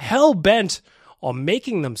hell-bent on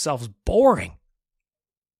making themselves boring.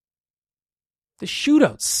 The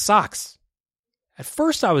shootout sucks. At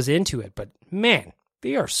first I was into it, but man,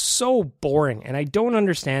 they are so boring, and I don't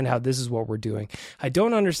understand how this is what we're doing. I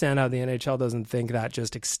don't understand how the NHL doesn't think that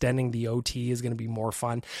just extending the OT is going to be more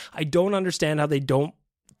fun. I don't understand how they don't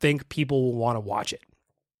think people will want to watch it.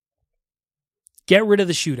 Get rid of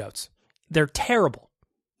the shootouts. They're terrible.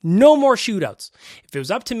 No more shootouts. If it was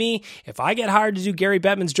up to me, if I get hired to do Gary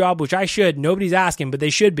Bettman's job, which I should, nobody's asking, but they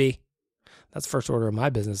should be. That's first order of my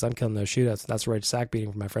business. I'm killing those shootouts. That's the right sack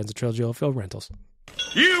beating for my friends at Trilogy Oilfield Rentals.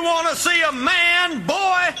 You want to see a man,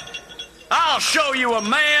 boy? I'll show you a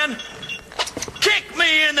man. Kick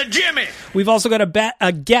me in the jimmy. We've also got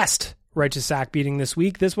a guest Righteous Sack beating this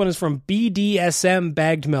week. This one is from BDSM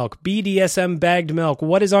Bagged Milk. BDSM Bagged Milk.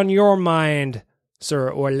 What is on your mind, sir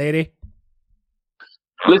or lady?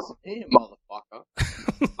 Listen here, motherfucker.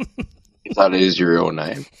 If that is your real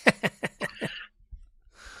name.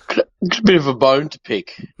 Just a bit of a bone to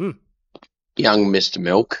pick. Young Mr.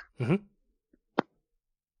 Milk. Mm-hmm.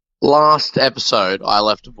 Last episode, I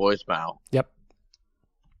left a voicemail. Yep.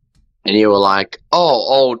 And you were like,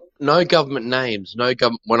 oh, no government names, no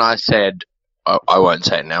government. When I said, I won't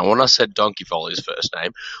say it now, when I said Donkey Foley's first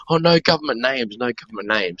name, no government names, no government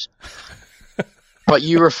names. But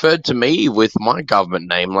you referred to me with my government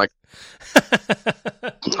name, like,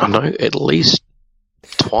 I don't know, at least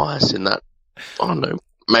twice in that, I don't know,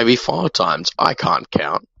 maybe 5 times. I can't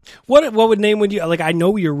count. What name would you, like, I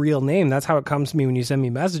know your real name. That's how it comes to me when you send me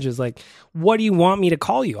messages. Like, what do you want me to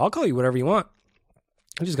call you? I'll call you whatever you want.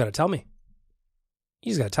 You just got to tell me. You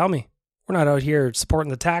just got to tell me. We're not out here supporting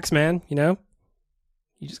the tax man, you know?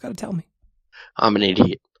 You just got to tell me. I'm an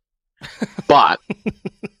idiot. But,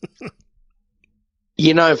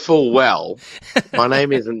 you know full well, my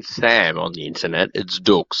name isn't Sam on the internet. It's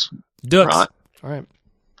Dux. Dux. Right? All right.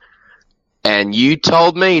 And you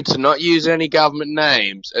told me to not use any government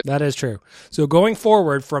names. That is true. So going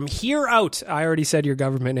forward from here out, I already said your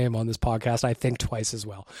government name on this podcast, I think twice as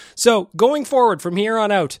well. So going forward from here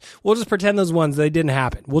on out, we'll just pretend those ones, they didn't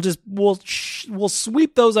happen. We'll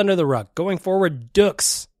sweep those under the rug. Going forward,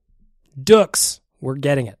 Dukes. We're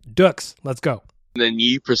getting it. Dukes. Let's go. And then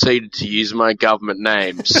you proceeded to use my government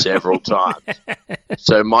name several times.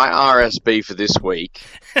 So my RSB for this week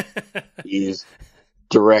is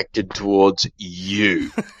directed towards you.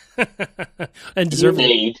 And you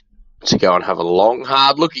need to go and have a long,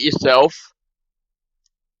 hard look at yourself.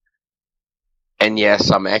 And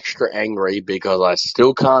yes, I'm extra angry because I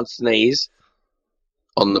still can't sneeze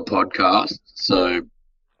on the podcast. So,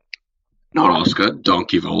 not Oscar,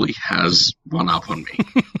 Donkey Volley has one up on me.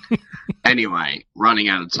 Anyway, running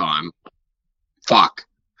out of time. Fuck.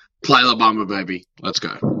 Play La Bamba, baby. Let's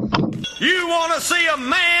go. You want to see a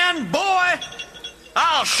man, boy?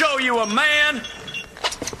 I'll show you a man.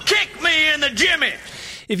 Kick me in the jimmy.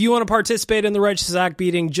 If you want to participate in the Righteous Sack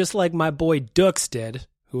beating, just like my boy Dukes did,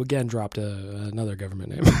 who again dropped another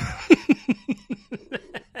government name,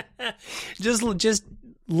 just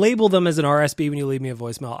label them as an RSB when you leave me a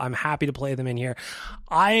voicemail. I'm happy to play them in here.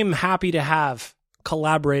 I'm happy to have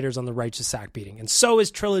collaborators on the Righteous Sack beating, and so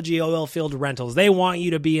is Trilogy Oilfield Rentals. They want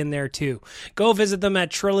you to be in there too. Go visit them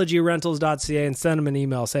at trilogyrentals.ca and send them an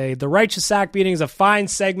email. Say the Righteous Sack beating is a fine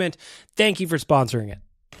segment. Thank you for sponsoring it.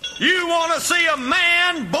 You want to see a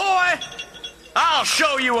man, boy? I'll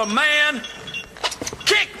show you a man.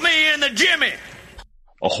 Kick me in the jimmy.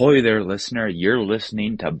 Ahoy there, listener. You're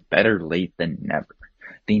listening to Better Late Than Never,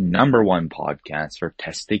 the #1 podcast for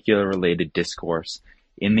testicular-related discourse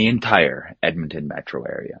in the entire Edmonton metro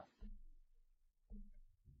area.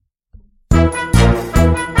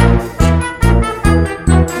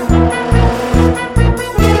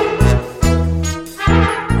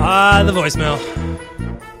 The voicemail.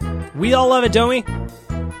 We all love it, don't we?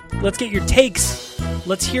 Let's get your takes.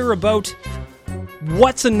 Let's hear about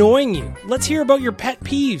what's annoying you. Let's hear about your pet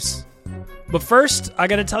peeves. But first, I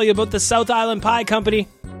gotta tell you about the South Island Pie Company.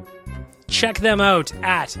 Check them out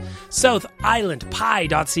at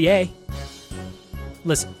southislandpie.ca.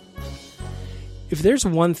 Listen, if there's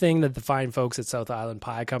one thing that the fine folks at South Island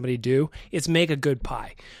Pie Company do, it's make a good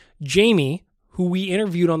pie. Jamie, who we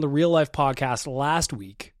interviewed on the Real Life podcast last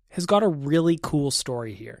week, has got a really cool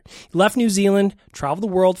story here. He left New Zealand, traveled the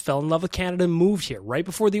world, fell in love with Canada, and moved here right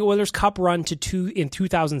before the Oilers Cup run in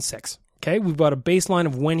 2006. Okay, we've got a baseline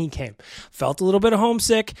of when he came. Felt a little bit of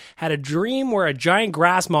homesick, had a dream where a giant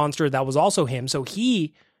grass monster that was also him, so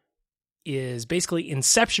he is basically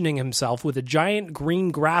inceptioning himself with a giant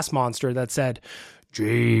green grass monster that said,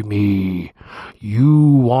 "Jamie, you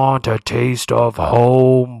want a taste of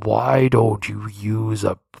home? Why don't you use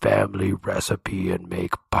a family recipe and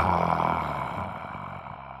make pie?"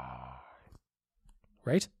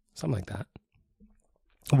 Right? Something like that.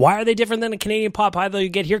 Why are they different than a Canadian pot pie that you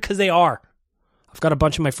get here? Because they are. I've got a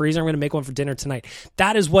bunch in my freezer. I'm going to make one for dinner tonight.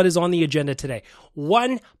 That is what is on the agenda today.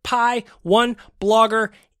 One pie, one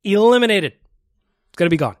blogger, eliminated. It's going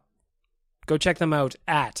to be gone. Go check them out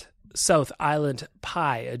at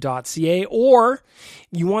southislandpie.ca, or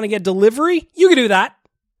you want to get delivery, you can do that.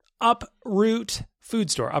 Uproot Food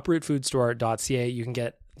Store, uprootfoodstore.ca. You can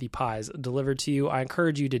get the pies delivered to you. I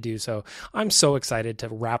encourage you to do so. I'm so excited to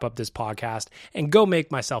wrap up this podcast and go make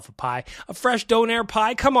myself a pie, a fresh donair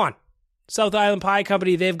pie. Come on. South Island Pie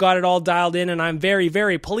Company, they've got it all dialed in, and I'm very,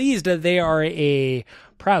 very pleased that they are a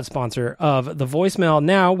proud sponsor of the voicemail.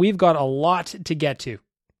 Now, we've got a lot to get to.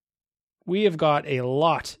 We have got a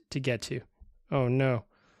lot to get to. Oh, no.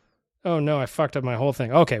 Oh, no, I fucked up my whole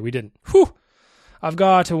thing. Okay, we didn't. Whew. I've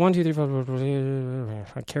got 1, 2, 3, 4.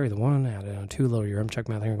 I carry the 1, add 2, lower your check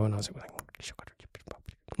math. Here going on.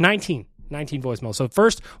 19 voicemails. So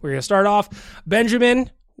first, we're going to start off.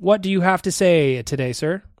 Benjamin, what do you have to say today,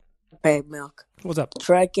 sir? Hey, Milk. What's up?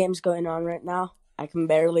 Track game's going on right now. I can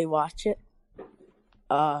barely watch it.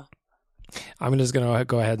 I'm just going to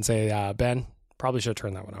go ahead and say, Ben, probably should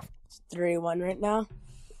turn that one off. It's 3-1 right now.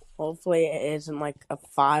 Hopefully it isn't like a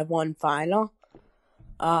 5-1 final.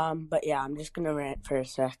 But yeah, I'm just going to rant for a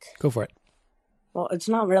sec. Go for it. Well, it's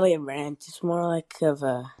not really a rant. It's more like of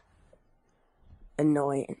a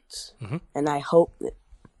annoyance. Mm-hmm. And I hope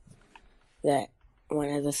that one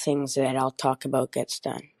of the things that I'll talk about gets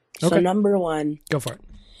done. Okay. So number 1. Go for it.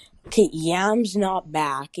 Okay, Yam's not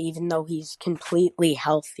back, even though he's completely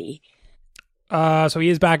healthy. So he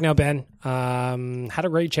is back now, Ben. Had a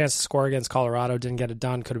great chance to score against Colorado. Didn't get it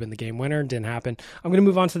done. Could have been the game winner. Didn't happen. I'm going to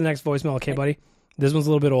move on to the next voicemail. Okay, buddy? This one's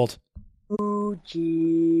a little bit old.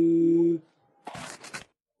 Fuji.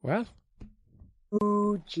 What?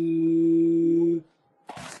 Nuge.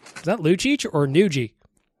 Is that Lucic or Nuge?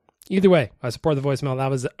 Either way, I support the voicemail. That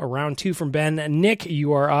was a round 2 from Ben. Nick,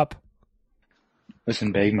 you are up.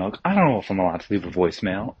 Listen, Big Milk, I don't know if I'm allowed to leave a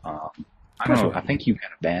voicemail. I don't know. I think you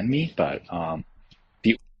kind of banned me, but I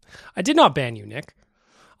did not ban you, Nick.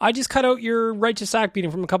 I just cut out your righteous sack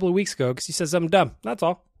beating from a couple of weeks ago because you said something dumb. That's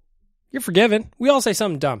all. You're forgiven. We all say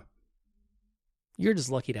something dumb. You're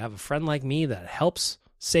just lucky to have a friend like me that helps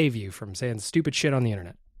save you from saying stupid shit on the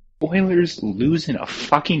internet. Oilers losing a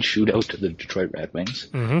fucking shootout to the Detroit Red Wings.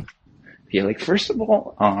 Mm-hmm. Yeah, like, first of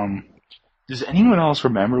all, does anyone else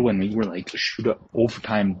remember when we were like shootout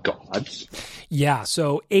overtime gods? Yeah,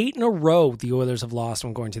 so 8 in a row the Oilers have lost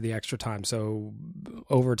when going to the extra time. So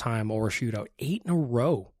overtime or shootout. 8 in a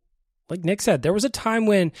row. Like Nick said, there was a time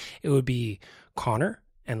when it would be Connor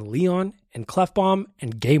and Leon and Clefbaum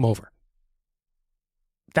and game over.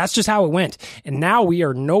 That's just how it went. And now we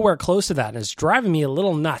are nowhere close to that. And it's driving me a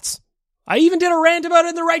little nuts. I even did a rant about it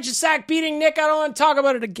in the righteous sack beating, Nick. I don't want to talk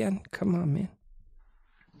about it again. Come on, man.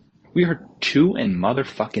 We are 2 and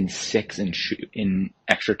motherfucking 6 in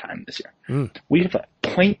extra time this year. We have a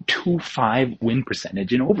 .25 win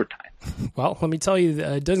percentage in overtime. Well, let me tell you,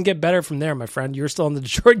 it doesn't get better from there, my friend. You're still in the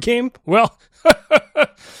Detroit game. Well,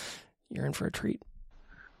 you're in for a treat.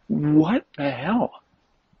 What the hell?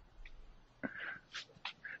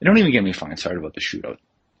 Don't even get me fucking started about the shootout.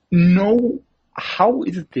 No, how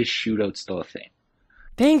is this shootout still a thing?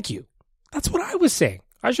 Thank you. That's what I was saying.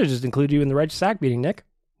 I should just include you in the righteous sack beating, Nick.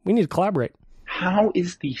 We need to collaborate. How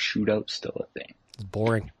is the shootout still a thing? It's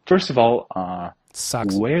boring. First of all,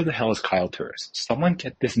 sucks. Where the hell is Kyle Turris? Someone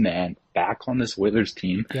get this man back on this Oilers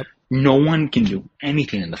team. Yep. No one can do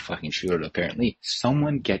anything in the fucking shootout, apparently.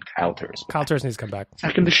 Someone get Kyle Turris back. Kyle Turris needs to come back.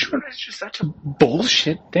 Second, the shootout is just such a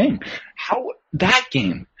bullshit thing. How, that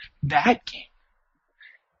game,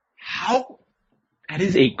 how, that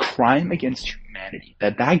is a crime against humanity,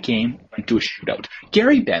 that game went to a shootout.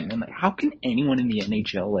 Gary Bettman, like, how can anyone in the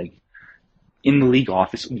NHL, like, in the league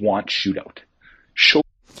office want shootout? Show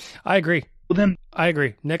I agree. them. I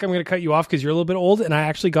agree. Nick, I'm going to cut you off because you're a little bit old, and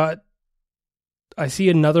I see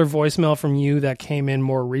another voicemail from you that came in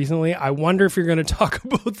more recently. I wonder if you're going to talk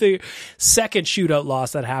about the second shootout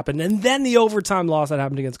loss that happened and then the overtime loss that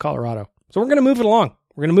happened against Colorado. So we're going to move it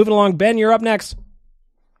along. Ben, you're up next.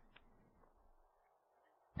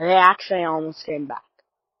 They actually almost came back.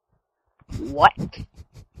 What?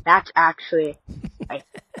 That's actually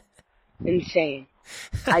insane.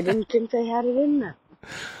 I didn't think they had it in them.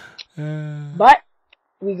 But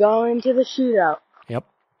we go into the shootout. Yep.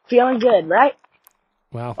 Feeling good, right?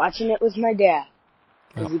 Wow. Watching it with my dad.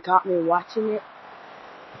 Because he caught me watching it.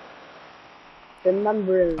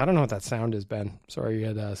 Remember. I don't know what that sound is, Ben. Sorry you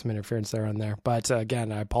had some interference there on there. But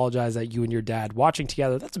again, I apologize that you and your dad watching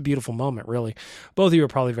together. That's a beautiful moment, really. Both of you are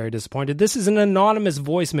probably very disappointed. This is an anonymous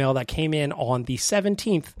voicemail that came in on the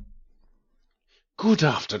 17th. Good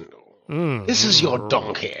afternoon. This is your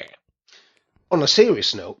donkey. On a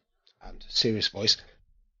serious note, and serious voice,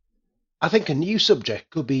 I think a new subject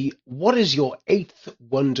could be, what is your 8th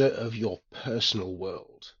wonder of your personal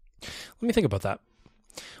world? Let me think about that.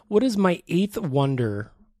 What is my 8th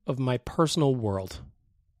wonder of my personal world?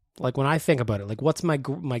 Like when I think about it, like what's my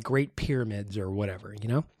Great Pyramids or whatever, you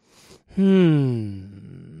know?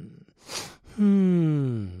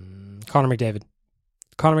 Connor McDavid.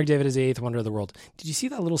 Connor McDavid is the 8th wonder of the world. Did you see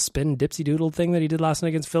that little spin dipsy doodle thing that he did last night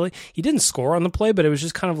against Philly? He didn't score on the play, but it was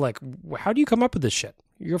just kind of like, how do you come up with this shit?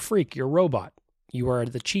 You're a freak. You're a robot. You are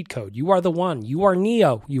the cheat code. You are the one. You are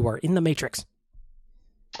Neo. You are in the Matrix.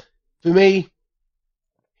 For me,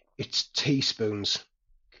 it's teaspoons.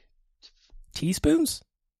 Teaspoons?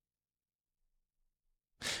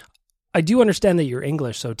 I do understand that you're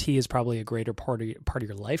English, so tea is probably a greater part of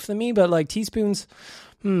your life than me, but like teaspoons,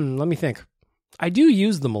 let me think. I do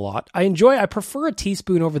use them a lot. I prefer a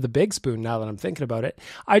teaspoon over the big spoon now that I'm thinking about it.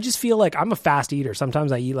 I just feel like I'm a fast eater.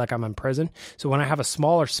 Sometimes I eat like I'm in prison. So when I have a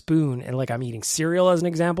smaller spoon and like I'm eating cereal as an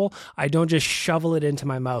example, I don't just shovel it into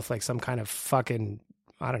my mouth like some kind of fucking,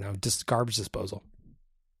 I don't know, just garbage disposal.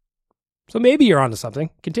 So maybe you're onto something.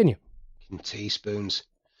 Continue. Teaspoons.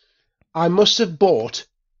 I must have bought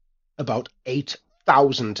about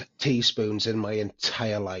 8,000 teaspoons in my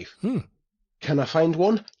entire life. Can I find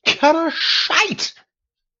one? Can I shite?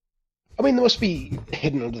 I mean, they must be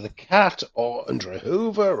hidden under the cat or under a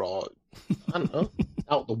Hoover or, I don't know,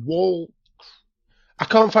 out the wall. I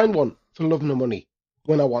can't find one for love nor money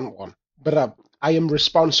when I want one. But I am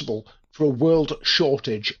responsible for a world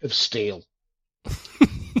shortage of steel.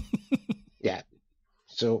 Yeah.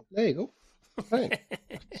 So, there you go. Right.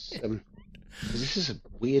 This is a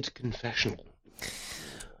weird confessional.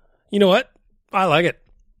 You know what? I like it.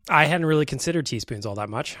 I hadn't really considered teaspoons all that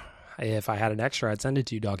much. If I had an extra, I'd send it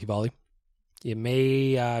to you, Donkey Volley. It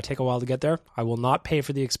may take a while to get there. I will not pay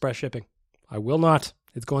for the express shipping. I will not.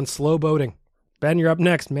 It's going slow boating. Ben, you're up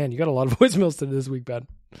next. Man, you got a lot of voicemails to this week, Ben.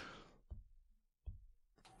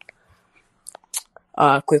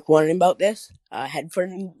 Quick warning about this.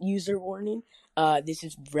 Headphone user warning. This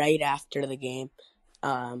is right after the game.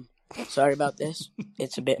 Sorry about this.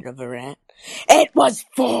 It's a bit of a rant. It was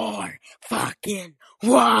 4-1. 4-1.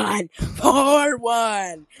 4-1.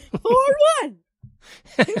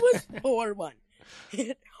 It was 4-1.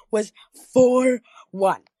 It was 4-1.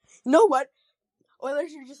 You know what?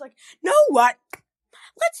 Oilers are just like, know what?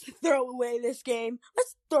 Let's throw away this game.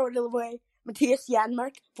 Let's throw it away. Matthias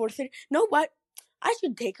Janmark, 4-3. Know what? I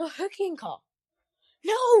should take a hooking call.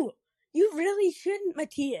 No, you really shouldn't,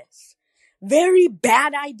 Matthias. Very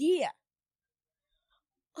bad idea.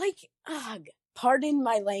 Like, pardon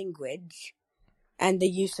my language and the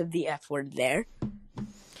use of the F word there.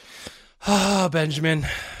 Benjamin,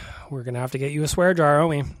 we're going to have to get you a swear jar, aren't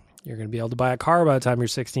we? You're going to be able to buy a car by the time you're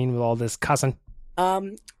 16 with all this cussing.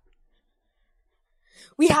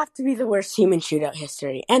 We have to be the worst team in shootout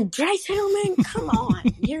history. And Draisaitl, man, come on.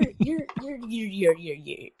 You're,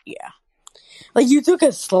 yeah. Like, you took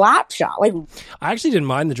a slap shot. Like, I actually didn't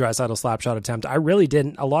mind the Draisaitl slap shot attempt. I really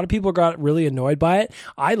didn't. A lot of people got really annoyed by it.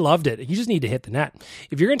 I loved it. You just need to hit the net.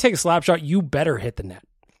 If you're going to take a slap shot, you better hit the net.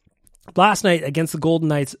 Last night against the Golden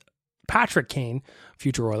Knights, Patrick Kane,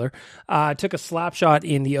 future Oiler, took a slap shot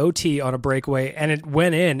in the OT on a breakaway, and it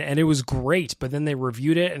went in, and it was great. But then they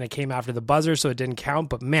reviewed it, and it came after the buzzer, so it didn't count.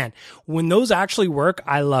 But man, when those actually work,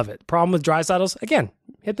 I love it. Problem with Draisaitl's, again,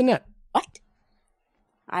 hit the net. What?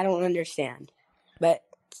 I don't understand. But,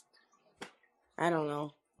 I don't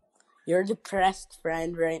know. You're a depressed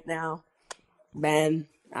friend right now. Ben,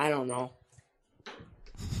 I don't know.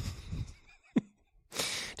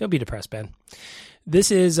 Don't be depressed, Ben.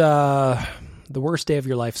 This is the worst day of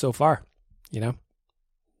your life so far, you know?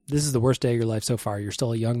 This is the worst day of your life so far. You're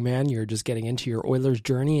still a young man. You're just getting into your Oilers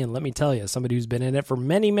journey, and let me tell you, somebody who's been in it for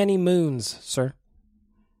many, many moons, sir,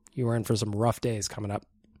 you are in for some rough days coming up.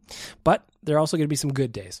 But there are also going to be some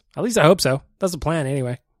good days. At least I hope so. That's the plan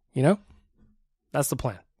anyway, you know? That's the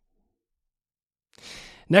plan.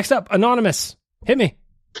 Next up, Anonymous. Hit me.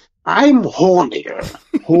 I'm hornier.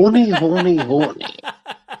 Horny, horny, horny.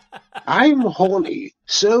 I'm horny.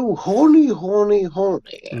 So horny, horny,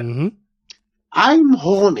 horny. Mm-hmm. I'm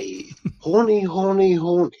horny. Horny, horny,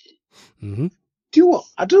 horny. Mm-hmm.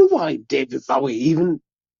 I don't know why David Bowie even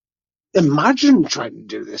imagined trying to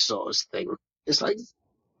do this sort of thing. It's like,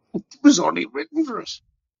 it was only written for us.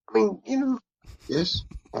 I mean, you know, yes.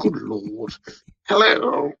 Good Lord.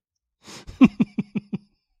 Hello.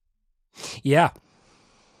 Yeah.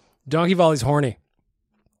 Donkey Volley's horny.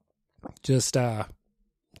 Just tell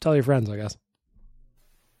your friends, I guess.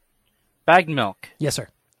 Bagged milk. Yes, sir.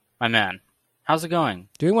 My man. How's it going?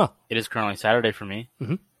 Doing well. It is currently Saturday for me.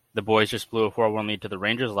 Mm-hmm. The boys just blew a 4-1 lead to the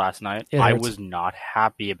Rangers last night. I was not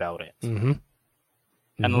happy about it. Mm-hmm.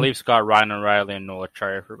 And the Leafs got Ryan O'Reilly and Noah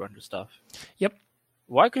Chara for a bunch of stuff. Yep.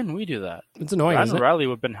 Why couldn't we do that? It's annoying, Ryan isn't it? O'Reilly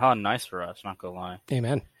would have been hella nice for us, not gonna lie.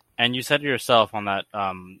 Amen. And you said it yourself on that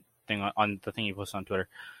thing on the thing you posted on Twitter.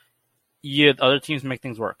 Yeah, other teams make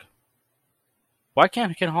things work. Why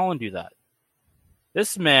can't Ken Holland do that?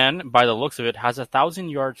 This man, by the looks of it, has a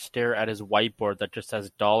 1,000-yard stare at his whiteboard that just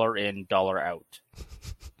says $in, $out,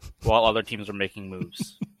 while other teams are making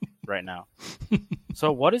moves right now.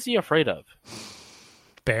 So what is he afraid of?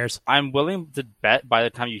 Bears. I'm willing to bet by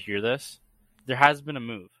the time you hear this, there has been a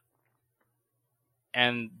move.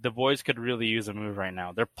 And the boys could really use a move right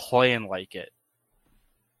now. They're playing like it.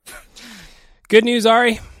 Good news,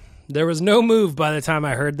 Ari. There was no move by the time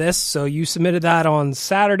I heard this, so you submitted that on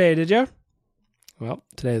Saturday, did you? Well,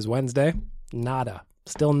 today is Wednesday. Nada.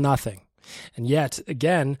 Still nothing. And yet,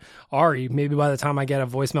 again, Ari, maybe by the time I get a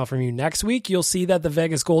voicemail from you next week, you'll see that the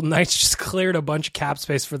Vegas Golden Knights just cleared a bunch of cap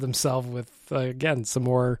space for themselves with, again, some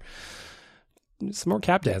more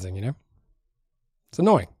cap dancing, you know? It's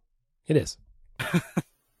annoying. It is.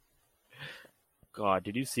 God,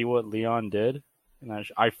 did you see what Leon did?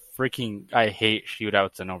 I hate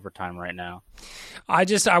shootouts and overtime right now. I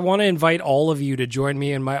want to invite all of you to join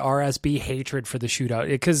me in my RSB hatred for the shootout,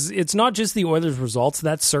 because it's not just the Oilers' results.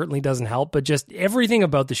 That certainly doesn't help, but just everything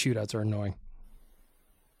about the shootouts are annoying.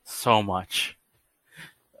 So much.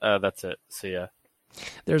 That's it. See ya.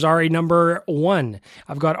 There's Ari number 1.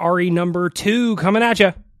 I've got Ari number 2 coming at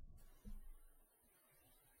you.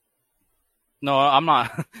 No, I'm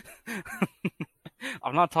not.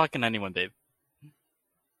 I'm not talking to anyone, Dave.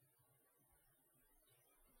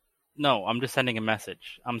 No, I'm just sending a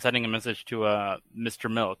message. I'm sending a message to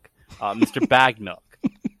Mr. Milk, Mr. Bag Milk.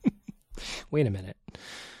 Wait a minute.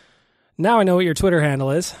 Now I know what your Twitter handle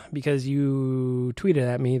is because you tweeted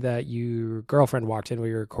at me that your girlfriend walked in while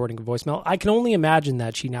you were recording a voicemail. I can only imagine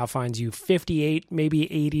that she now finds you 58,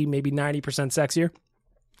 maybe 80, maybe 90% sexier.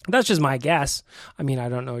 That's just my guess. I mean, I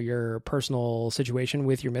don't know your personal situation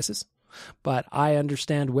with your missus, but I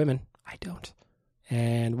understand women. I don't.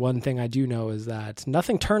 And one thing I do know is that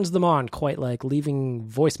nothing turns them on quite like leaving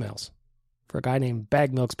voicemails for a guy named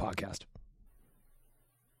Bag Milk's podcast.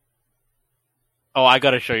 Oh, I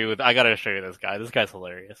gotta show you this guy. This guy's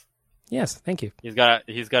hilarious. Yes, thank you. He's got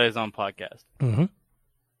his own podcast. Mm-hmm.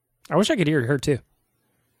 I wish I could hear her too.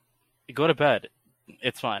 Go to bed.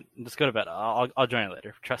 It's fine. Just go to bed. I'll join you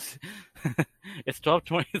later. Trust. It's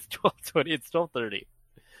 12:20. It's 12:20. It's 12:30.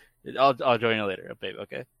 I'll join you later, babe.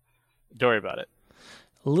 Okay. Don't worry about it.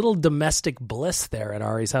 A little domestic bliss there at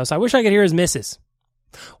Ari's house. I wish I could hear his missus.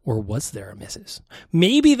 Or was there a missus?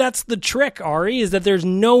 Maybe that's the trick, Ari, is that there's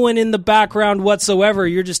no one in the background whatsoever.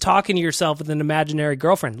 You're just talking to yourself with an imaginary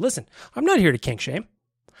girlfriend. Listen, I'm not here to kink shame.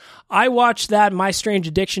 I watch that My Strange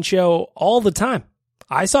Addiction show all the time.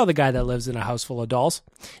 I saw the guy that lives in a house full of dolls.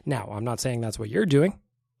 Now, I'm not saying that's what you're doing,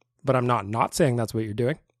 but I'm not saying that's what you're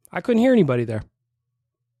doing. I couldn't hear anybody there.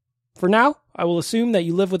 For now, I will assume that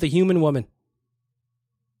you live with a human woman.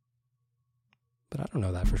 But I don't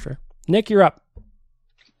know that for sure. Nick, you're up.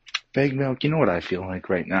 Bag Milk, you know what I feel like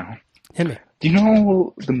right now? Hit me. Do you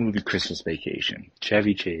know the movie Christmas Vacation?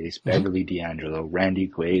 Chevy Chase, Beverly D'Angelo, Randy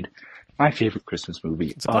Quaid. My favorite Christmas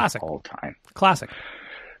movie of all time. Classic.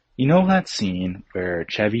 You know that scene where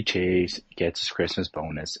Chevy Chase gets his Christmas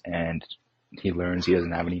bonus and he learns he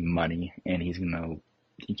doesn't have any money and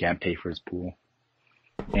he can't pay for his pool?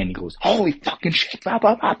 And he goes, holy fucking shit, blah,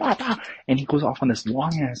 blah, blah, blah, blah. And he goes off on this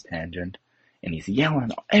long-ass tangent. And he's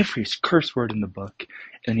yelling every curse word in the book.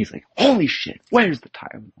 And he's like, holy shit, where's the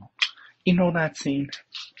time? You know that scene?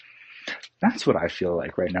 That's what I feel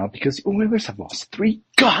like right now because the Oilers have lost 3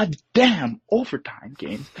 goddamn overtime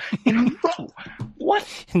games in a row.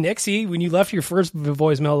 What? Nick, see, when you left your first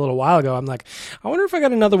voicemail a little while ago, I'm like, I wonder if I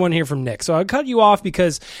got another one here from Nick. So I cut you off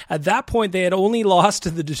because at that point they had only lost to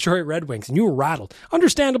the Detroit Red Wings and you were rattled.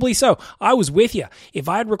 Understandably so. I was with you. If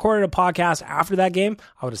I had recorded a podcast after that game,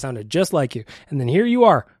 I would have sounded just like you. And then here you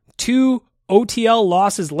are, 2 OTL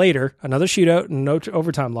losses later, another shootout and no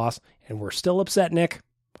overtime loss, and we're still upset, Nick.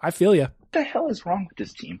 I feel you. What the hell is wrong with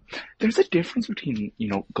this team? There's a difference between,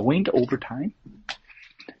 going to overtime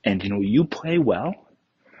and, you play well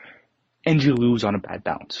and you lose on a bad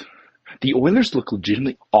bounce. The Oilers look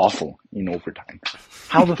legitimately awful in overtime.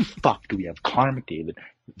 How the fuck do we have Connor McDavid,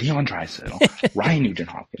 Leon Draisaitl, Ryan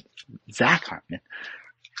Nugent-Hopkins, Zach Hyman,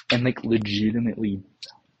 and legitimately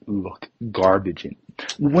look garbage in?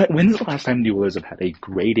 When's the last time the Oilers have had a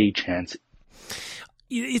grade A chance?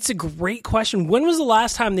 It's a great question. When was the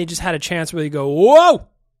last time they just had a chance where they go, whoa,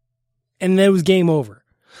 and then it was game over?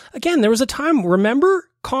 Again, there was a time, remember?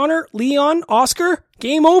 Connor, Leon, Oscar,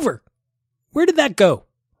 game over. Where did that go?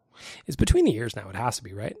 It's between the years now. It has to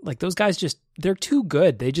be, right? Those guys they're too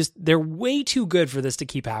good. They're way too good for this to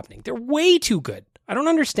keep happening. They're way too good. I don't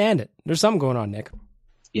understand it. There's something going on, Nick.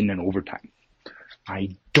 In an overtime.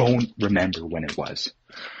 I don't remember when it was.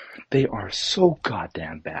 They are so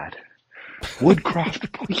goddamn bad.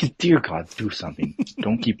 Woodcroft, please, dear God, do something.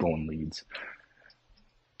 Don't keep blowing leads.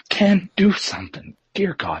 Ken, do something.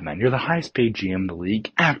 Dear God, man, you're the highest paid GM in the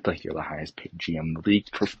league. Act like you're the highest paid GM in the league,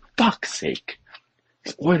 for fuck's sake.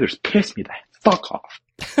 These Oilers piss me the fuck off.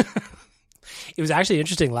 It was actually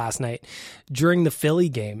interesting last night during the Philly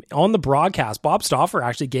game. On the broadcast, Bob Stauffer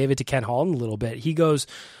actually gave it to Ken Holland a little bit. He goes,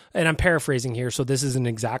 and I'm paraphrasing here, so this is an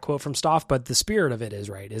exact quote from Stauf, but the spirit of it is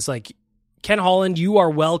right. It's like, Ken Holland, you are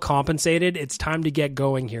well compensated. It's time to get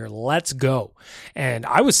going here. Let's go. And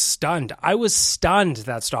I was stunned.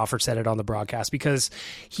 That Stauffer said it on the broadcast because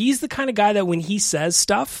he's the kind of guy that when he says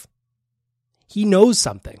stuff, he knows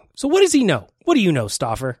something. So what does he know? What do you know,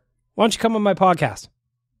 Stauffer? Why don't you come on my podcast?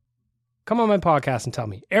 Come on my podcast and tell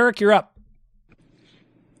me. Eric, you're up.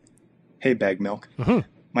 Hey, Bag Milk. Mm-hmm.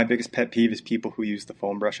 My biggest pet peeve is people who use the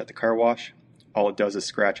foam brush at the car wash. All it does is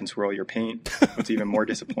scratch and swirl your paint. What's even more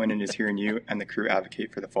disappointing is hearing you and the crew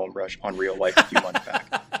advocate for the foam brush on real life a few months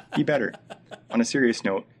back. Be better. On a serious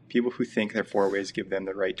note, people who think their four-ways give them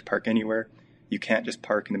the right to park anywhere, you can't just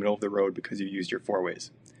park in the middle of the road because you used your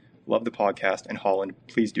four-ways. Love the podcast, and Holland,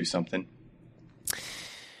 please do something.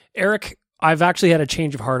 Eric, I've actually had a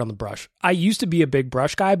change of heart on the brush. I used to be a big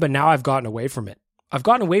brush guy, but now I've gotten away from it.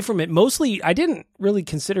 Mostly, I didn't really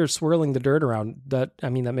consider swirling the dirt around. That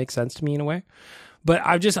makes sense to me in a way. But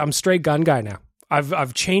I'm straight gun guy now.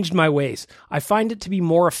 I've changed my ways. I find it to be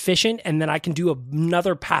more efficient, and then I can do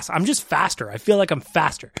another pass. I'm just faster. I feel like I'm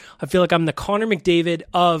faster. I feel like I'm the Connor McDavid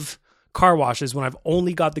of car washes when I've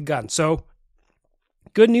only got the gun. So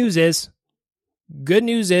good news is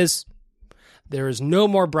there is no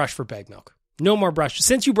more brush for bag milk. No more brush.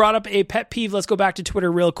 Since you brought up a pet peeve, let's go back to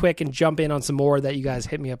Twitter real quick and jump in on some more that you guys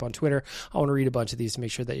hit me up on Twitter. I want to read a bunch of these to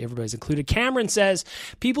make sure that everybody's included. Cameron says,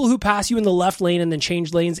 people who pass you in the left lane and then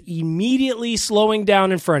change lanes immediately slowing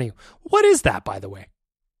down in front of you. What is that, by the way?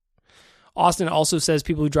 Austin also says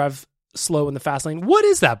people who drive slow in the fast lane. What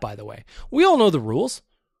is that, by the way? We all know the rules.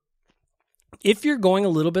 If you're going a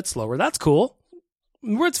little bit slower, that's cool.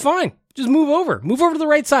 It's fine. Just move over. Move over to the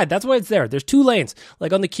right side. That's why it's there. There's 2 lanes.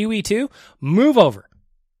 Like on the QE2, move over.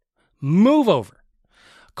 Move over.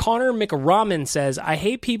 Connor McRaman says, I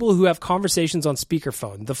hate people who have conversations on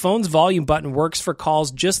speakerphone. The phone's volume button works for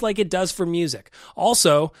calls just like it does for music.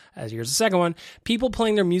 Also, as here's the second one, people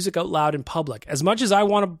playing their music out loud in public. As much as I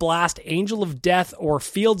want to blast Angel of Death or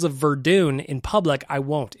Fields of Verdun in public, I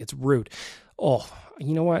won't. It's rude. Oh,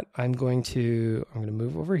 you know what? I'm going to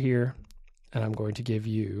move over here and I'm going to give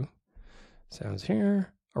you, sounds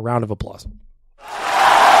here, a round of applause.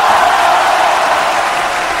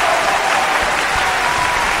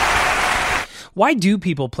 Why do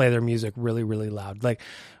people play their music really, really loud? Like,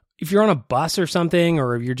 if you're on a bus or something,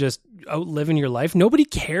 or if you're just out living your life, nobody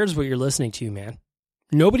cares what you're listening to, man.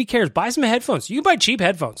 Nobody cares. Buy some headphones. You can buy cheap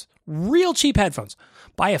headphones. Real cheap headphones.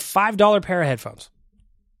 Buy a $5 pair of headphones.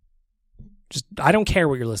 Just, I don't care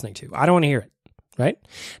what you're listening to. I don't want to hear it. Right?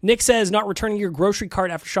 Nick says, not returning your grocery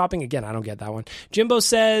cart after shopping. Again, I don't get that one. Jimbo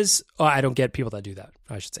says, I don't get people that do that.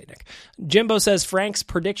 I should say Nick. Jimbo says Frank's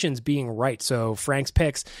predictions being right. So Frank's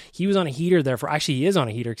picks, he was on a heater there actually he is on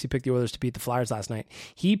a heater because he picked the Oilers to beat the Flyers last night.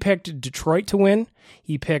 He picked Detroit to win.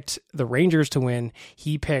 He picked the Rangers to win.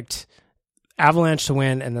 He picked Avalanche to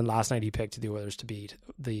win. And then last night he picked the Oilers to beat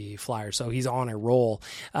the Flyers. So he's on a roll.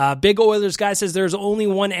 Big Oilers guy says there's only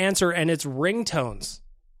one answer and it's ringtones.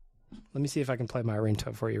 Let me see if I can play my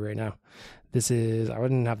ringtone for you right now. I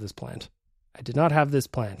didn't have this planned. I did not have this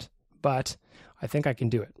planned, but I think I can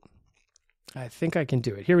do it.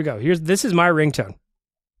 Here we go. This is my ringtone.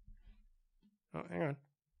 Oh, hang on.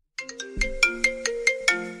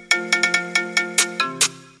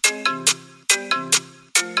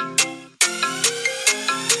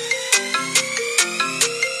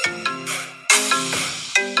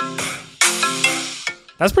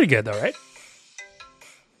 That's pretty good though, right?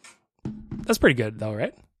 That's pretty good, though,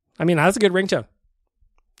 right? I mean, that's a good ringtone.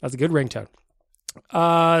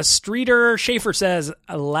 Streeter Schaefer says,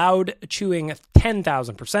 loud chewing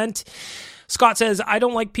 10,000%. Scott says, I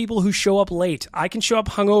don't like people who show up late. I can show up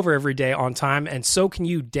hungover every day on time, and so can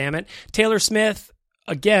you, damn it. Taylor Smith,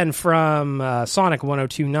 again, from Sonic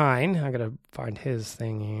 1029. I got to find his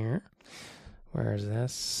thing here. Where is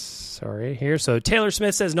this? Sorry, here. So Taylor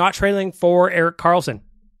Smith says, not trailing for Erik Karlsson.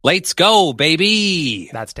 Let's go, baby.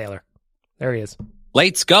 That's Taylor. There he is.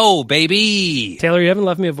 Let's go, baby. Taylor, you haven't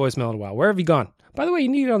left me a voicemail in a while. Where have you gone? By the way, you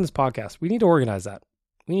need it on this podcast. We need to organize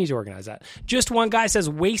that. Just one guy says,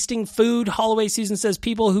 wasting food. Holloway Susan says,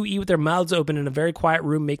 people who eat with their mouths open in a very quiet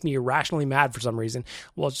room make me irrationally mad for some reason.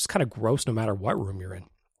 Well, it's just kind of gross no matter what room you're in.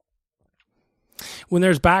 When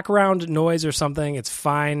there's background noise or something, it's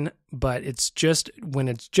fine, but it's just when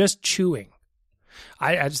it's just chewing.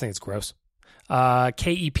 I just think it's gross.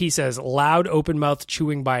 KEP says, loud open mouth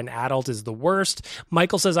chewing by an adult is the worst.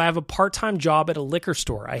 Michael says, I have a part-time job at a liquor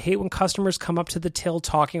store. I hate when customers come up to the till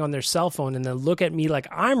talking on their cell phone and then look at me like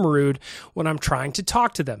I'm rude when I'm trying to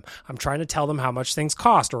talk to them. I'm trying to tell them how much things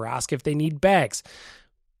cost or ask if they need bags.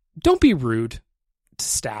 Don't be rude to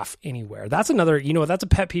staff anywhere. That's a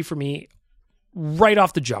pet peeve for me right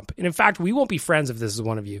off the jump. And in fact, we won't be friends if this is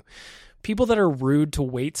one of you. People that are rude to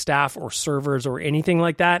wait staff or servers or anything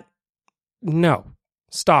like that, no,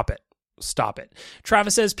 stop it.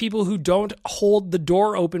 Travis says people who don't hold the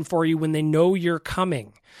door open for you when they know you're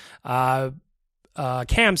coming. Cam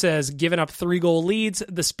says giving up 3-goal leads,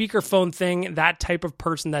 the speakerphone thing, that type of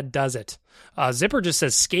person that does it. Zipper just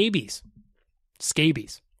says scabies.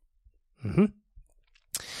 Mm-hmm.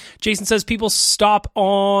 Jason says people stop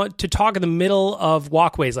to talk in the middle of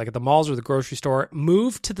walkways, like at the malls or the grocery store.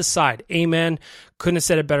 Move to the side. Amen. Couldn't have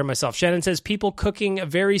said it better myself. Shannon says people cooking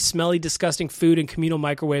very smelly, disgusting food in communal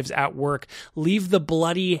microwaves at work. Leave the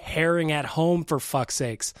bloody herring at home, for fuck's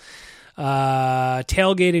sakes.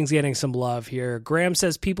 Tailgating's getting some love here. Graham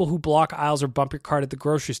says people who block aisles or bump your cart at the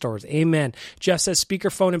grocery stores. Amen. Jeff says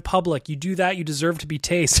speakerphone in public. You do that, you deserve to be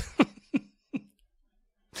tased.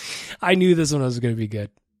 I knew this one was going to be good.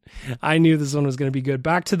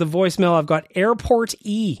 Back to the voicemail. I've got Airport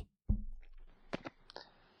E.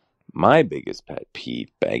 My biggest pet peeve,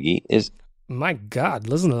 Baggy, is... My God,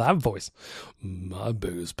 listen to that voice. My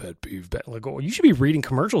biggest pet peeve. Like, oh, you should be reading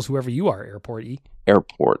commercials, whoever you are, Airport E.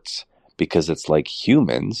 Airports, because it's like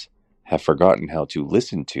humans have forgotten how to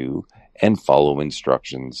listen to and follow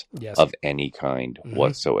instructions of any kind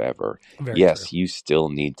whatsoever. Yes, you still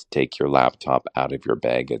need to take your laptop out of your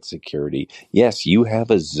bag at security. Yes, you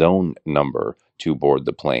have a zone number to board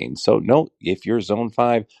the plane. So no, if you're zone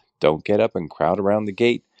 5, don't get up and crowd around the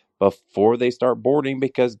gate before they start boarding,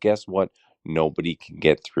 because guess what? Nobody can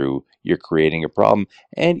get through. You're creating a problem.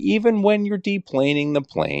 And even when you're deplaning the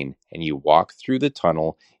plane and you walk through the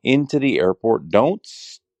tunnel into the airport, don't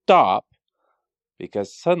stop,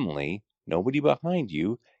 because suddenly nobody behind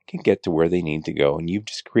you can get to where they need to go, and you've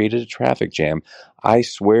just created a traffic jam. I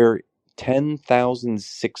swear 10,000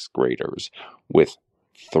 sixth graders with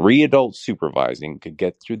 3 adults supervising could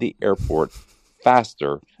get through the airport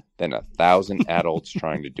faster than 1,000 adults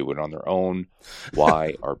trying to do it on their own.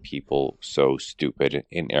 Why are people so stupid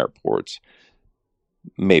in airports?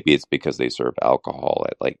 Maybe it's because they serve alcohol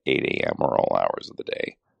at like 8 a.m. or all hours of the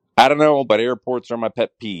day. I don't know, but airports are my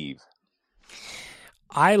pet peeve.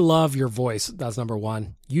 I love your voice. That's number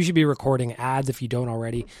one. You should be recording ads if you don't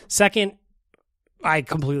already. Second, I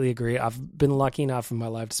completely agree. I've been lucky enough in my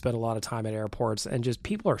life to spend a lot of time at airports, and just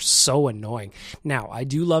people are so annoying. Now, I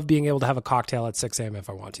do love being able to have a cocktail at 6 a.m. if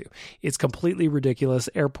I want to. It's completely ridiculous.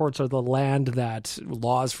 Airports are the land that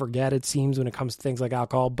laws forget, it seems, when it comes to things like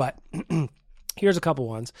alcohol. But here's a couple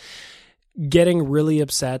ones. Getting really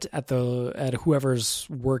upset at whoever's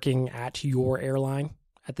working at your airline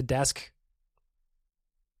at the desk.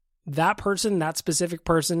 That person, that specific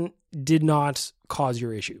person, did not cause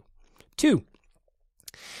your issue. 2,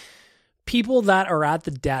 people that are at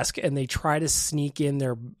the desk and they try to sneak in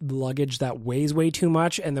their luggage that weighs way too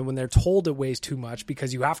much, and then when they're told it weighs too much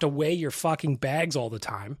because you have to weigh your fucking bags all the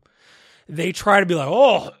time, they try to be like,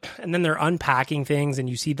 oh, and then they're unpacking things and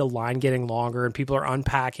you see the line getting longer and people are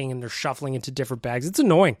unpacking and they're shuffling into different bags. It's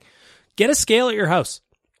annoying. Get a scale at your house.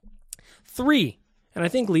 3, and I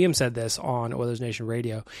think Liam said this on Oilers Nation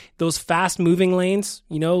Radio, those fast moving lanes,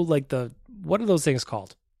 you know, like what are those things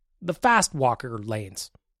called? The fast walker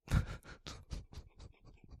lanes.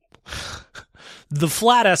 The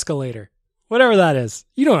flat escalator, whatever that is.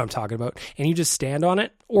 You know what I'm talking about. And you just stand on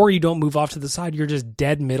it, or you don't move off to the side. You're just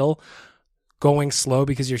dead middle, going slow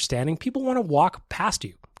because you're standing. People want to walk past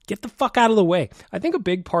you. Get the fuck out of the way. I think a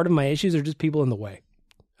big part of my issues are just people in the way.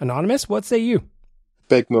 Anonymous, what say you?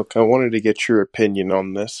 Big Milk, I wanted to get your opinion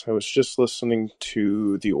on this. I was just listening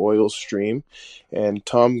to the Oil stream, and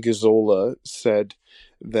Tom Gazzola said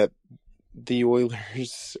that the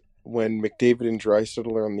Oilers, when McDavid and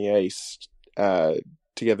Draisaitl are on the ice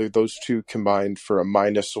together, those two combined for a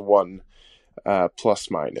 -1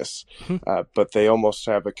 plus-minus. But they almost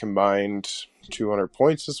have a combined 200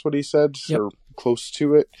 points, is what he said, or close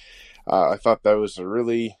to it. I thought that was a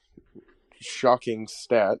really shocking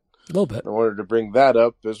stat. A little bit. I wanted to bring that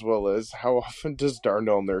up, as well as how often does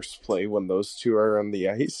Darnell Nurse play when those two are on the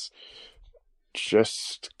ice?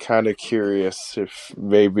 Just kind of curious if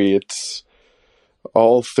maybe it's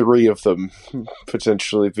all 3 of them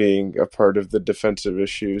potentially being a part of the defensive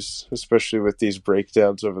issues, especially with these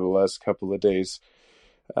breakdowns over the last couple of days,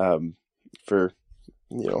 for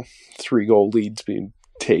 3-goal leads being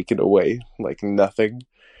taken away like nothing.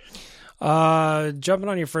 Jumping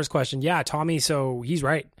on your first question. Yeah, Tommy, so he's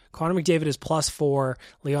right. Connor McDavid is +4.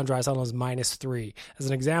 Leon Draisaitl is -3. As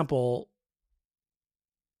an example,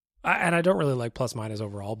 and I don't really like plus-minus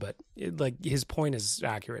overall, but his point is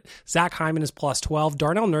accurate. Zach Hyman is +12.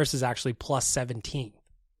 Darnell Nurse is actually +17.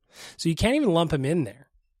 So you can't even lump him in there,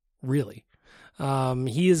 really.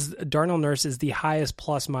 Darnell Nurse is the highest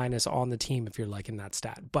plus-minus on the team if you're liking that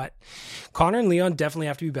stat. But Connor and Leon definitely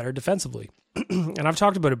have to be better defensively. And I've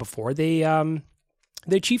talked about it before. They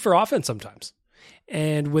cheat for offense sometimes.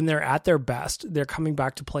 And when they're at their best, they're coming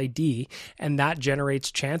back to play D, and that generates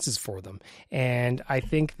chances for them. And I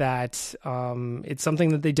think that it's something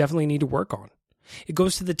that they definitely need to work on. It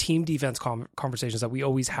goes to the team defense conversations that we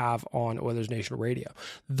always have on Oilers Nation Radio.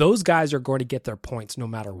 Those guys are going to get their points no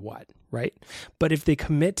matter what, right? But if they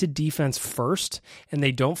commit to defense first and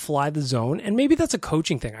they don't fly the zone, and maybe that's a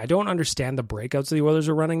coaching thing. I don't understand the breakouts the Oilers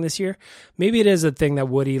are running this year. Maybe it is a thing that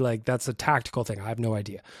Woody, that's a tactical thing. I have no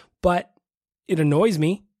idea. But it annoys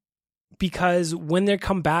me because when they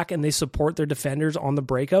come back and they support their defenders on the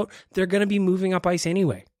breakout, they're going to be moving up ice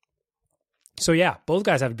anyway. So yeah, both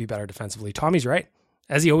guys have to be better defensively. Tommy's right,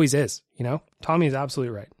 as he always is. Tommy is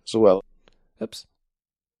absolutely right. So well. Oops.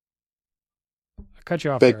 I cut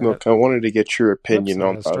you off. Big Milk, I wanted to get your opinion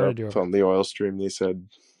on the the Oil stream. They said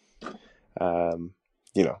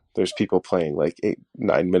there's people playing like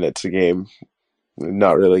 8-9 minutes a game,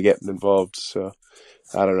 not really getting involved. So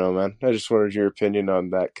I don't know, man. I just wanted your opinion on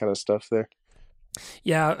that kind of stuff there.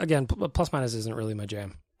 Yeah, again, plus minus isn't really my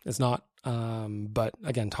jam. It's not. But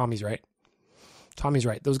again, Tommy's right.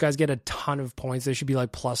 Those guys get a ton of points. They should be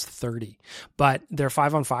like plus 30. But they're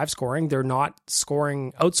 5-on-5 scoring. They're not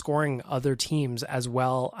outscoring other teams as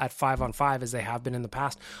well at 5-on-5 as they have been in the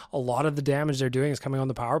past. A lot of the damage they're doing is coming on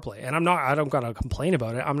the power play. And I don't got to complain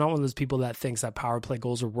about it. I'm not one of those people that thinks that power play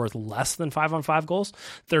goals are worth less than 5-on-5 goals.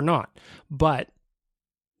 They're not. But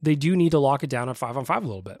they do need to lock it down at 5-on-5 a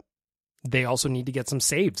little bit. They also need to get some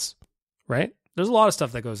saves, right? There's a lot of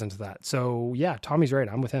stuff that goes into that. So yeah, Tommy's right.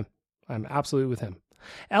 I'm with him. I'm absolutely with him.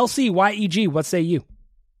 LCYEG, what say you?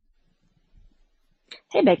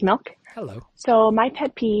 Hey, Big Milk. Hello. So my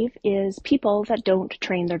pet peeve is people that don't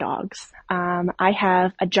train their dogs. I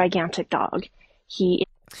have a gigantic dog.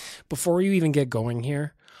 Before you even get going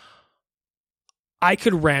here, I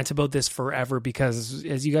could rant about this forever because,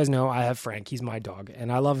 as you guys know, I have Frank. He's my dog,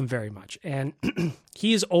 and I love him very much. And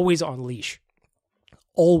he is always on leash.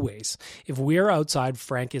 Always. If we're outside,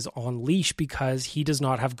 Frank is on leash because he does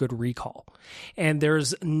not have good recall. And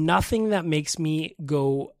there's nothing that makes me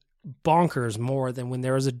go bonkers more than when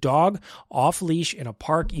there is a dog off leash in a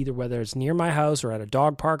park, either whether it's near my house or at a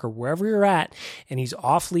dog park or wherever you're at, and he's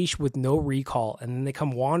off leash with no recall. And then they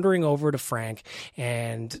come wandering over to Frank,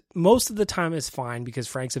 and most of the time it's fine because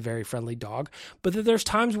Frank's a very friendly dog. But there's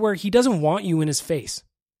times where he doesn't want you in his face.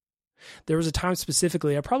 There was a time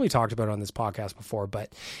specifically, I probably talked about it on this podcast before,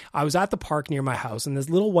 but I was at the park near my house and this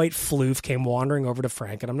little white floof came wandering over to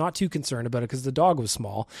Frank, and I'm not too concerned about it because the dog was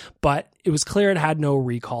small, but it was clear it had no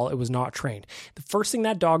recall. It was not trained. The first thing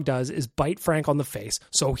that dog does is bite Frank on the face.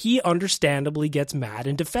 So he understandably gets mad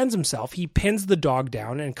and defends himself. He pins the dog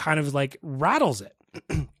down and kind of like rattles it.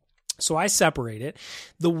 So I separate it.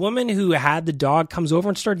 The woman who had the dog comes over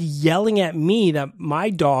and started yelling at me that my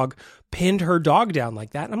dog pinned her dog down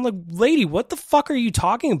like that. And I'm like, lady, what the fuck are you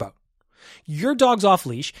talking about? Your dog's off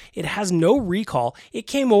leash. It has no recall. It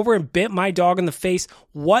came over and bit my dog in the face.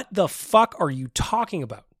 What the fuck are you talking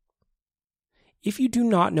about? If you do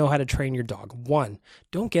not know how to train your dog, 1,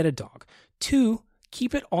 don't get a dog. 2,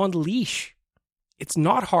 keep it on leash. It's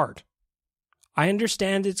not hard. I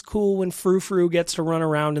understand it's cool when Frou gets to run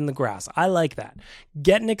around in the grass. I like that.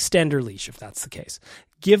 Get an extender leash if that's the case.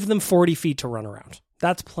 Give them 40 feet to run around.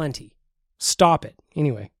 That's plenty. Stop it.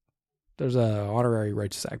 Anyway, there's a honorary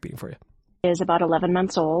righteous act beating for you. Is about 11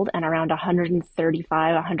 months old and around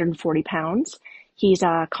 135, 140 pounds. He's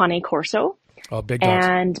a Cane Corso. Oh, big dogs.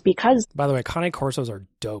 And because... By the way, Cane Corsos are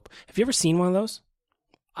dope. Have you ever seen one of those?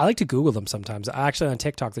 I like to Google them sometimes. Actually, on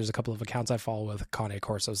TikTok, there's a couple of accounts I follow with Cane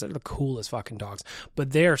Corsos. They're the coolest fucking dogs.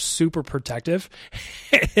 But they are super protective,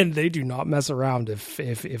 and they do not mess around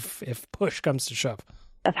if push comes to shove.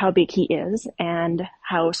 Of how big he is and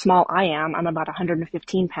how small I am, I'm about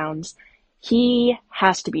 115 pounds. He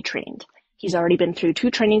has to be trained. He's already been through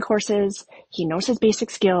 2 training courses. He knows his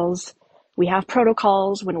basic skills. We have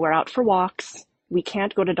protocols when we're out for walks. We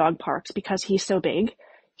can't go to dog parks because he's so big.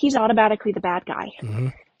 He's automatically the bad guy. Mm-hmm.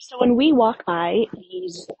 So when we walk by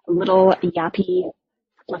these little yappy,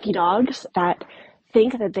 fluffy dogs that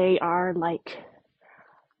think that they are like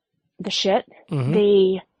the shit, mm-hmm.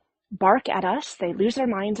 They bark at us. They lose their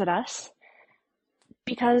minds at us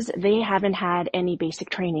because they haven't had any basic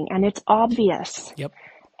training, and it's obvious. Yep.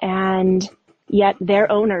 And yet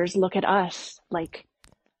their owners look at us like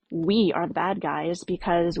we are the bad guys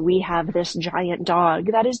because we have this giant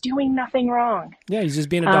dog that is doing nothing wrong. Yeah, he's just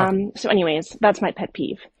being a dog. So anyways, that's my pet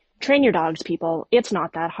peeve. Train your dogs, people. It's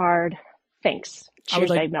not that hard. Thanks.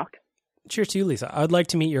 Cheers, Big Milk. Cheers to you, Lisa. I would like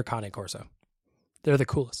to meet your Cane Corso. They're the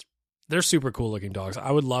coolest. They're super cool looking dogs.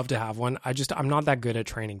 I would love to have one. I'm not that good at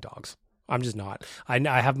training dogs. I'm just not.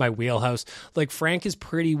 I have my wheelhouse. Like Frank is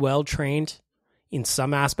pretty well trained in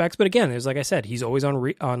some aspects, but again, it's like I said, he's always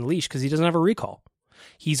on leash because he doesn't have a recall.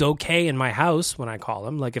 He's okay in my house when I call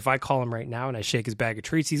him. Like if I call him right now and I shake his bag of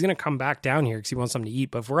treats, he's going to come back down here because he wants something to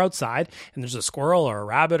eat. But if we're outside and there's a squirrel or a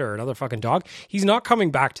rabbit or another fucking dog, he's not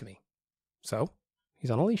coming back to me. So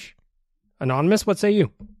he's on a leash. Anonymous, what say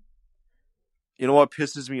you? You know what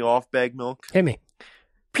pisses me off, Bag Milk? Hit me.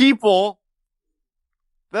 People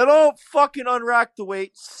that don't fucking unrack the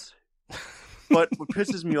weights. But what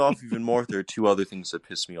pisses me off even more, there are 2 other things that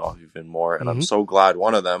piss me off even more, and I'm so glad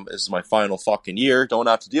one of them is my final fucking year. Don't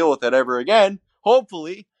have to deal with that ever again.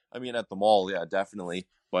 Hopefully. I mean, at the mall, yeah, definitely.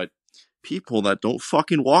 But people that don't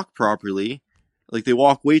fucking walk properly, like they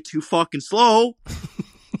walk way too fucking slow.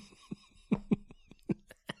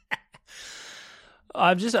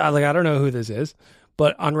 I don't know who this is,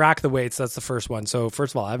 But unrack the weights, that's the first one. So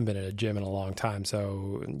first of all, I haven't been at a gym in a long time,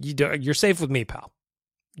 so you're safe with me, pal.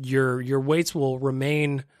 Your weights will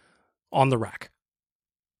remain on the rack.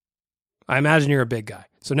 I imagine you're a big guy.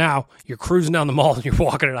 So now you're cruising down the mall and you're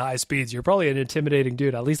walking at high speeds. You're probably an intimidating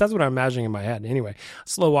dude. At least that's what I'm imagining in my head. Anyway,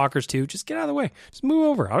 slow walkers too. Just get out of the way. Just move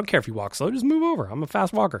over. I don't care if you walk slow. Just move over. I'm a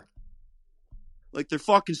fast walker. Like they're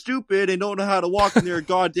fucking stupid. They don't know how to walk and they're a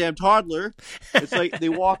goddamn toddler. It's like they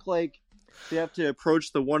walk like they have to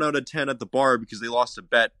approach the 1 out of 10 at the bar because they lost a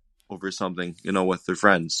bet over something, with their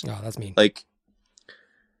friends. Oh, that's mean. Like,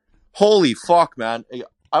 holy fuck, man.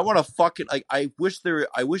 I want to fucking, I wish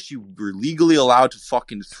you were legally allowed to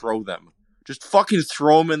fucking throw them. Just fucking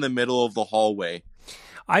throw them in the middle of the hallway.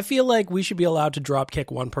 I feel like we should be allowed to drop kick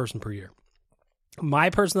one person per year. My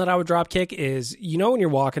person that I would drop kick is, when you're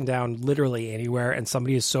walking down literally anywhere and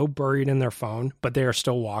somebody is so buried in their phone, but they are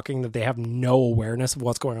still walking that they have no awareness of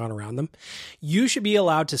what's going on around them. You should be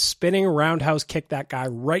allowed to spinning roundhouse kick that guy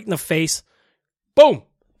right in the face. Boom,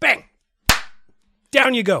 bang,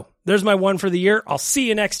 down you go. There's my one for the year. I'll see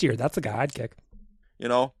you next year. That's the guy I'd kick.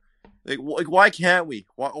 Like why can't we?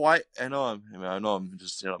 Why? I know I'm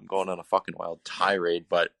just, I'm going on a fucking wild tirade,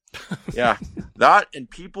 but yeah, that and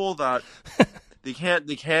people that they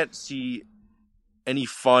can't see any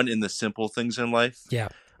fun in the simple things in life. Yeah.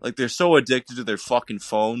 Like they're so addicted to their fucking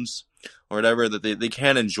phones or whatever that they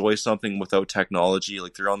can't enjoy something without technology.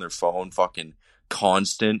 Like they're on their phone fucking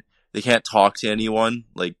constant. They can't talk to anyone.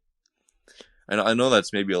 Like, and I know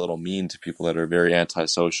that's maybe a little mean to people that are very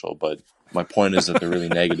antisocial, but my point is that they're really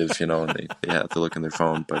negative, and they have to look in their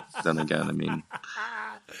phone. But then again,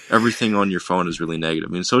 everything on your phone is really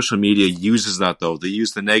negative. Social media uses that, though. They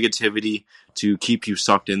use the negativity to keep you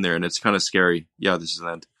sucked in there, and it's kind of scary. Yeah, this is an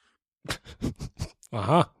end.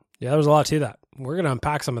 Uh-huh. Yeah, there's a lot to that. We're going to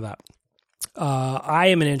unpack some of that. I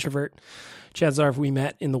am an introvert. Chances are if we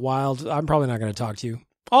met in the wild, I'm probably not going to talk to you.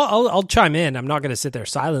 I'll chime in. I'm not going to sit there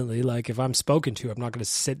silently. Like if I'm spoken to, I'm not going to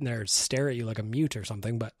sit in there and stare at you like a mute or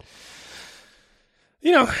something. But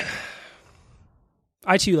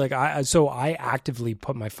I too I actively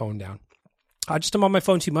put my phone down. I just am on my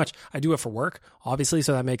phone too much. I do it for work, obviously,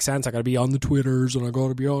 so that makes sense. I got to be on the Twitters and I got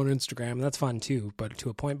to be on Instagram. And that's fun too, but to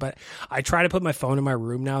a point. But I try to put my phone in my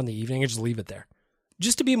room now in the evening and just leave it there,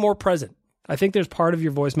 just to be more present. I think there's part of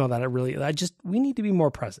your voicemail that we need to be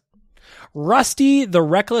more present. Rusty, the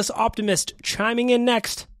reckless optimist, chiming in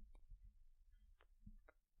next.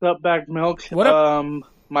 What's up, Bagged Milk? What up?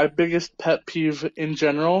 My biggest pet peeve in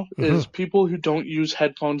general is people who don't use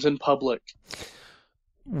headphones in public.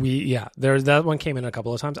 That one came in a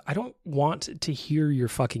couple of times. I don't want to hear your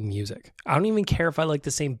fucking music. I don't even care if I like the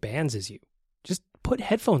same bands as you. Just put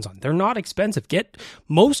headphones on. They're not expensive.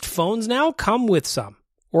 Most phones now come with some.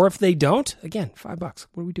 Or if they don't, again, $5.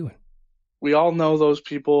 What are we doing? We all know those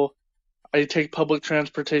people. I take public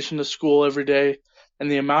transportation to school every day, and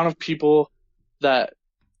the amount of people that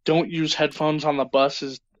don't use headphones on the bus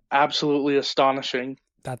is absolutely astonishing.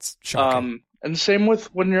 That's shocking. And same with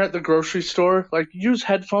when you're at the grocery store. Like, use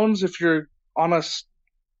headphones if you're on a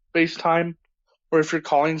FaceTime or if you're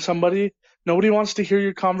calling somebody. Nobody wants to hear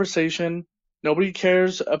your conversation. Nobody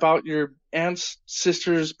cares about your aunt's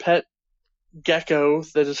sister's pet gecko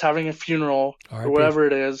that is having a funeral or whatever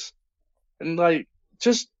it is. And,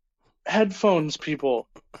 just headphones, people.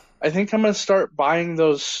 I think I'm going to start buying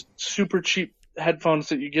those super cheap headphones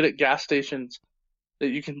that you get at gas stations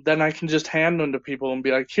that I can just hand them to people and be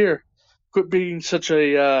like, here, quit being such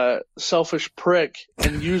a selfish prick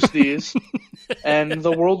and use these and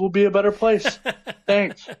the world will be a better place.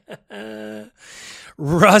 Thanks.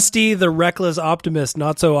 Rusty, the reckless optimist,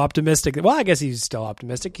 not so optimistic. Well, I guess he's still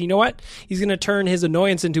optimistic. You know what? He's going to turn his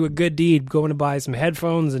annoyance into a good deed, going to buy some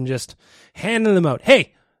headphones and just handing them out.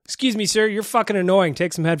 Hey, excuse me, sir, you're fucking annoying.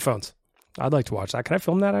 Take some headphones. I'd like to watch that. Can I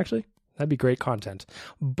film that, actually? That'd be great content.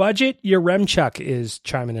 Budget Yaremchuk is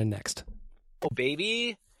chiming in next. Oh,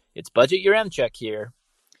 baby. It's Budget Yaremchuk here.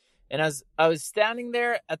 And as I was standing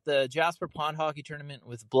there at the Jasper Pond Hockey Tournament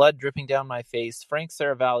with blood dripping down my face, Frank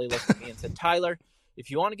Saravalli looked at me and said, Tyler,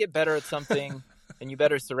 if you want to get better at something, then you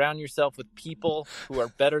better surround yourself with people who are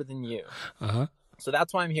better than you. Uh-huh. So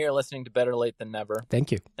that's why I'm here listening to Better Late Than Never.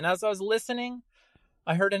 Thank you. And as I was listening,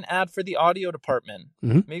 I heard an ad for the audio department.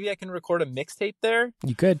 Mm-hmm. Maybe I can record a mixtape there?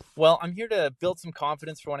 You could. Well, I'm here to build some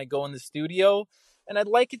confidence for when I go in the studio, and I'd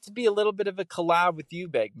like it to be a little bit of a collab with you,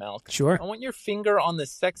 Bag Milk. Sure. I want your finger on the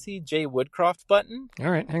sexy Jay Woodcroft button. All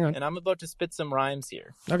right, hang on. And I'm about to spit some rhymes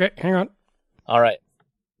here. Okay, hang on. All right.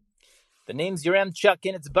 The name's Yaremchuk,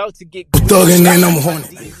 and it's about to get thugging in them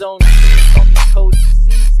horny. D-zone code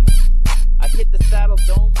CC. I hit the Saddle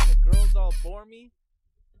Dome and the girls all bore me.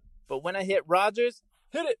 But when I hit Rogers,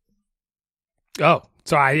 Hit it. Oh,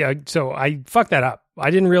 so I fucked that up. I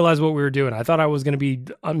didn't realize what we were doing. I thought I was going to be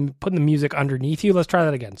putting the music underneath you. Let's try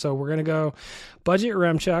that again. So we're going to go budget your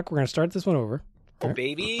Remchuck. We're going to start this one over. Oh,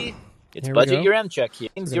 baby. It's Here we budget go. your M-Check here.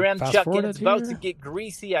 So It's we're your gonna fast M-Check, forward and it's it about here. to get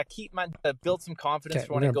greasy. I keep my build some confidence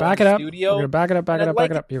for when I we're go gonna in back it the up. studio. We're going to back it up, back And it up, I'd back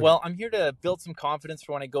like it up. Here we Well, go. I'm here to build some confidence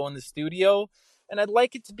for when I go in the studio, and I'd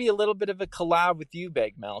like it to be a little bit of a collab with you,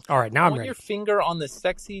 Big Mouth. All right, now I'm Point ready. your finger on the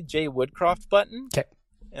sexy Jay Woodcroft button. Okay.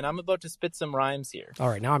 And I'm about to spit some rhymes here. All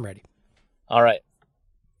right, now I'm ready. All right.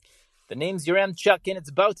 The name's your M-Chuck, and it's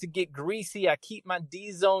about to get greasy. I keep my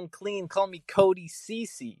D-zone clean. Call me Cody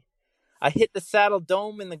CC. I hit the Saddle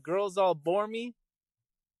Dome, and the girls all bore me.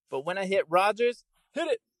 But when I hit Rogers, hit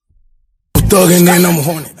it. Thuggin' and I'm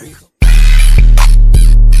horny.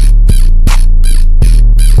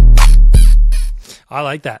 I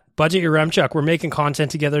like that. Budget your Remchuck. We're making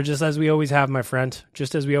content together just as we always have, my friend.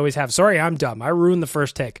 Just as we always have. Sorry, I'm dumb. I ruined the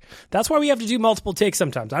first take. That's why we have to do multiple takes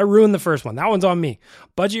sometimes. I ruined the first one. That one's on me.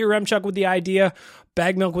 Budget your Remchuck with the idea.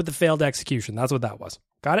 Bag milk with the failed execution. That's what that was.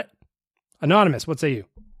 Got it? Anonymous, what say you?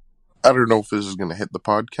 I don't know if this is going to hit the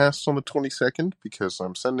podcast on the 22nd because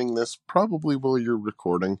I'm sending this probably while you're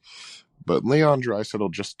recording. But Leon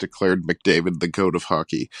Draisaitl just declared McDavid the GOAT of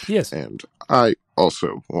hockey. Yes. And I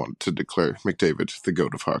also want to declare McDavid the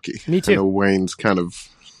GOAT of hockey. Me too. I know Wayne's kind of...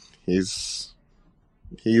 He's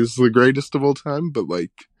the greatest of all time, but,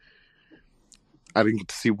 like, I didn't get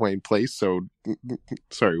to see Wayne play, so...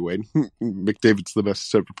 Sorry, Wayne. McDavid's the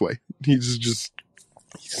best to ever play. He's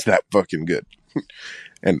that fucking good.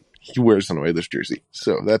 And he wears an Oilers jersey,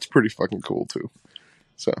 so that's pretty fucking cool, too.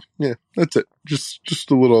 So, yeah, that's it.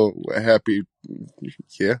 Just a little happy,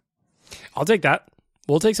 yeah. I'll take that.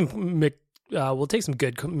 We'll take some good Connor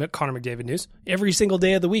McDavid news. Every single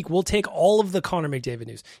day of the week, we'll take all of the Connor McDavid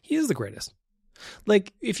news. He is the greatest.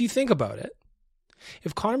 Like, if you think about it,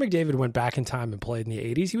 if Connor McDavid went back in time and played in the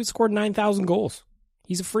 80s, he would score 9,000 goals.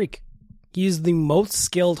 He's a freak. He is the most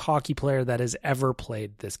skilled hockey player that has ever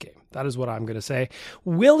played this game. That is what I'm going to say.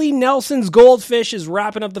 Willie Nelson's Goldfish is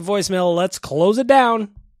wrapping up the voicemail. Let's close it down.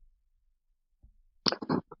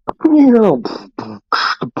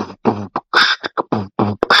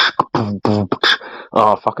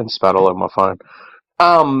 Oh, fucking spat all over my phone.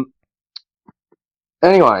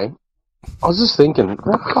 Anyway, I was just thinking,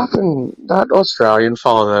 that Australian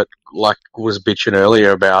fella that, like, was bitching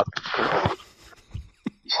earlier about,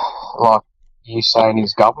 like, you saying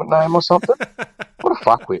his government name or something? What a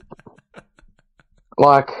fuckwit.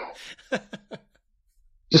 Like,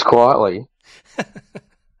 just quietly.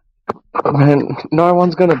 Man, no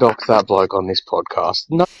one's going to dox that bloke on this podcast.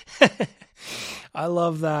 No. I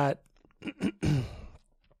love that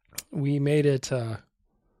we made it, to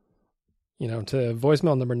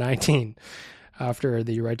voicemail number 19 after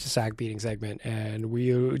the Right to Sack beating segment, and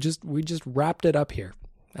we just wrapped it up here,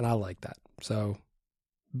 and I like that. So,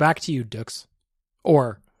 back to you, Dux,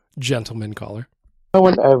 or gentleman caller. No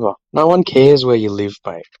one cares where you live,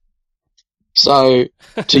 mate. So,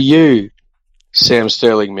 to you, Sam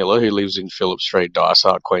Sterling Miller, who lives in Phillip Street,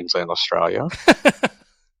 Dysart, Queensland, Australia,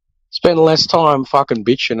 spend less time fucking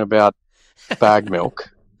bitching about bag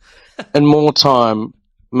milk and more time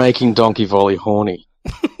making Donkey Volley horny.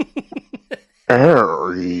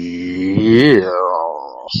 Oh, yeah.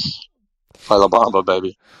 Play La Bamba,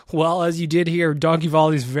 baby. Well, as you did hear, Donkey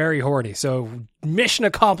Volley's very horny. So, mission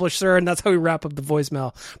accomplished, sir, and that's how we wrap up the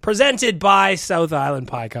voicemail. Presented by South Island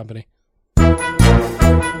Pie Company.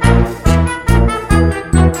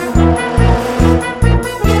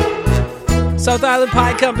 South Island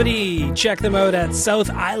Pie Company. Check them out at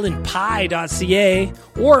southislandpie.ca,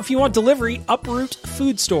 or if you want delivery,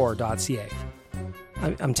 uprootfoodstore.ca.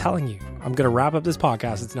 I'm telling you, I'm going to wrap up this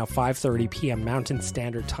podcast. It's now 5:30 p.m. Mountain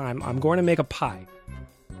Standard Time. I'm going to make a pie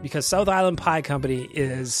because South Island Pie Company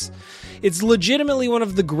it's legitimately one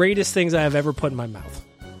of the greatest things I have ever put in my mouth.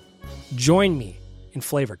 Join me in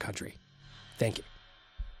flavor country. Thank you.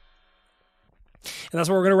 And that's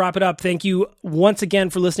where we're going to wrap it up. Thank you once again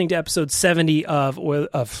for listening to episode 70 of I was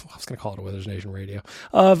going to call it Oilers Nation Radio,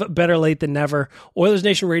 of Better Late Than Never. Oilers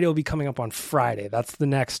Nation Radio will be coming up on Friday. That's the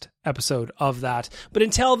next episode of that. But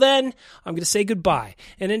until then, I'm going to say goodbye.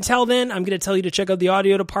 And until then, I'm going to tell you to check out the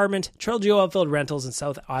audio department, Trilogy Outfield Rentals, and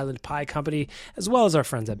South Island Pie Company, as well as our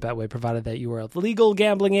friends at Betway, provided that you are of legal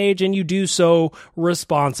gambling age and you do so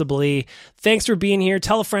responsibly. Thanks for being here.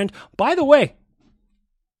 Tell a friend. By the way,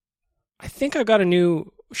 I think I got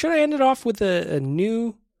should I end it off with a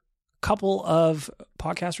new couple of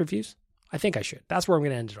podcast reviews? I think I should. That's where I'm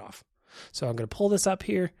going to end it off. So I'm going to pull this up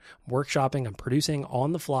here, workshopping, I'm producing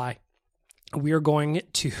on the fly. We are going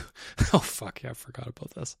to, oh fuck yeah, I forgot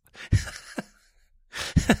about this.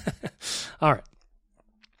 All right.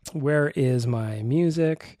 Where is my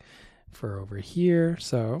music for over here?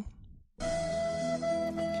 So,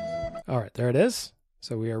 all right, there it is.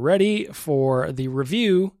 So we are ready for the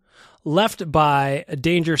review left by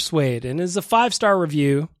Danger Suede. And it is a 5-star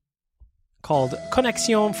review called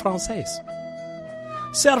Connexion Française.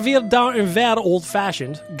 Servir dans un verre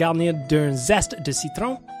old-fashioned, garni d'un zeste de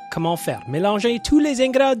citron. Comment faire? Mélanger tous les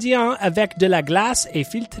ingrédients avec de la glace et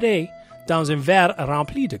filtrer dans un verre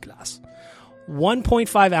rempli de glace.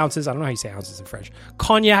 1.5 ounces, I don't know how you say ounces in French,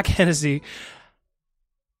 Cognac Hennessy,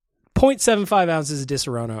 0.75 ounces of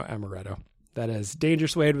Disaronno Amaretto. That is Danger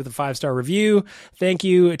Suede with a 5-star review. Thank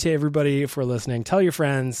you to everybody for listening. Tell your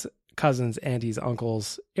friends, cousins, aunties,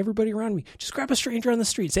 uncles, everybody around me. Just grab a stranger on the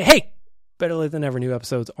street. Say, hey, better late than never. New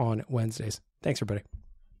episodes on Wednesdays. Thanks, everybody.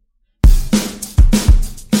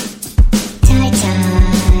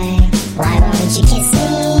 Why won't you kiss me?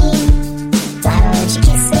 Why won't you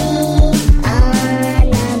kiss me on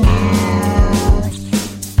the mouth?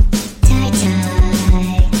 Tie,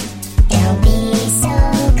 don't be so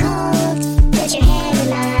cold. Put your hand in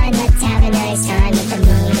mine, let's have a nice time with the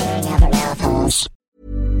meaning of our mouth holes.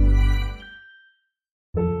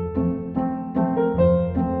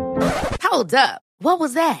 Hold up. What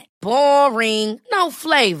was that? Boring. No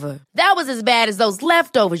flavor. That was as bad as those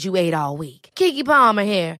leftovers you ate all week. Keke Palmer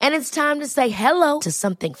here, and it's time to say hello to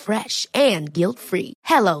something fresh and guilt-free.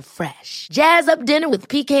 Hello Fresh. Jazz up dinner with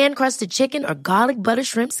pecan-crusted chicken or garlic butter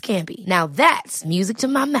shrimp scampi. Now that's music to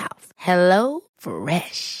my mouth. Hello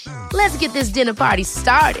Fresh. Let's get this dinner party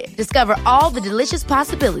started. Discover all the delicious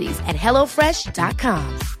possibilities at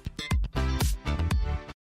HelloFresh.com.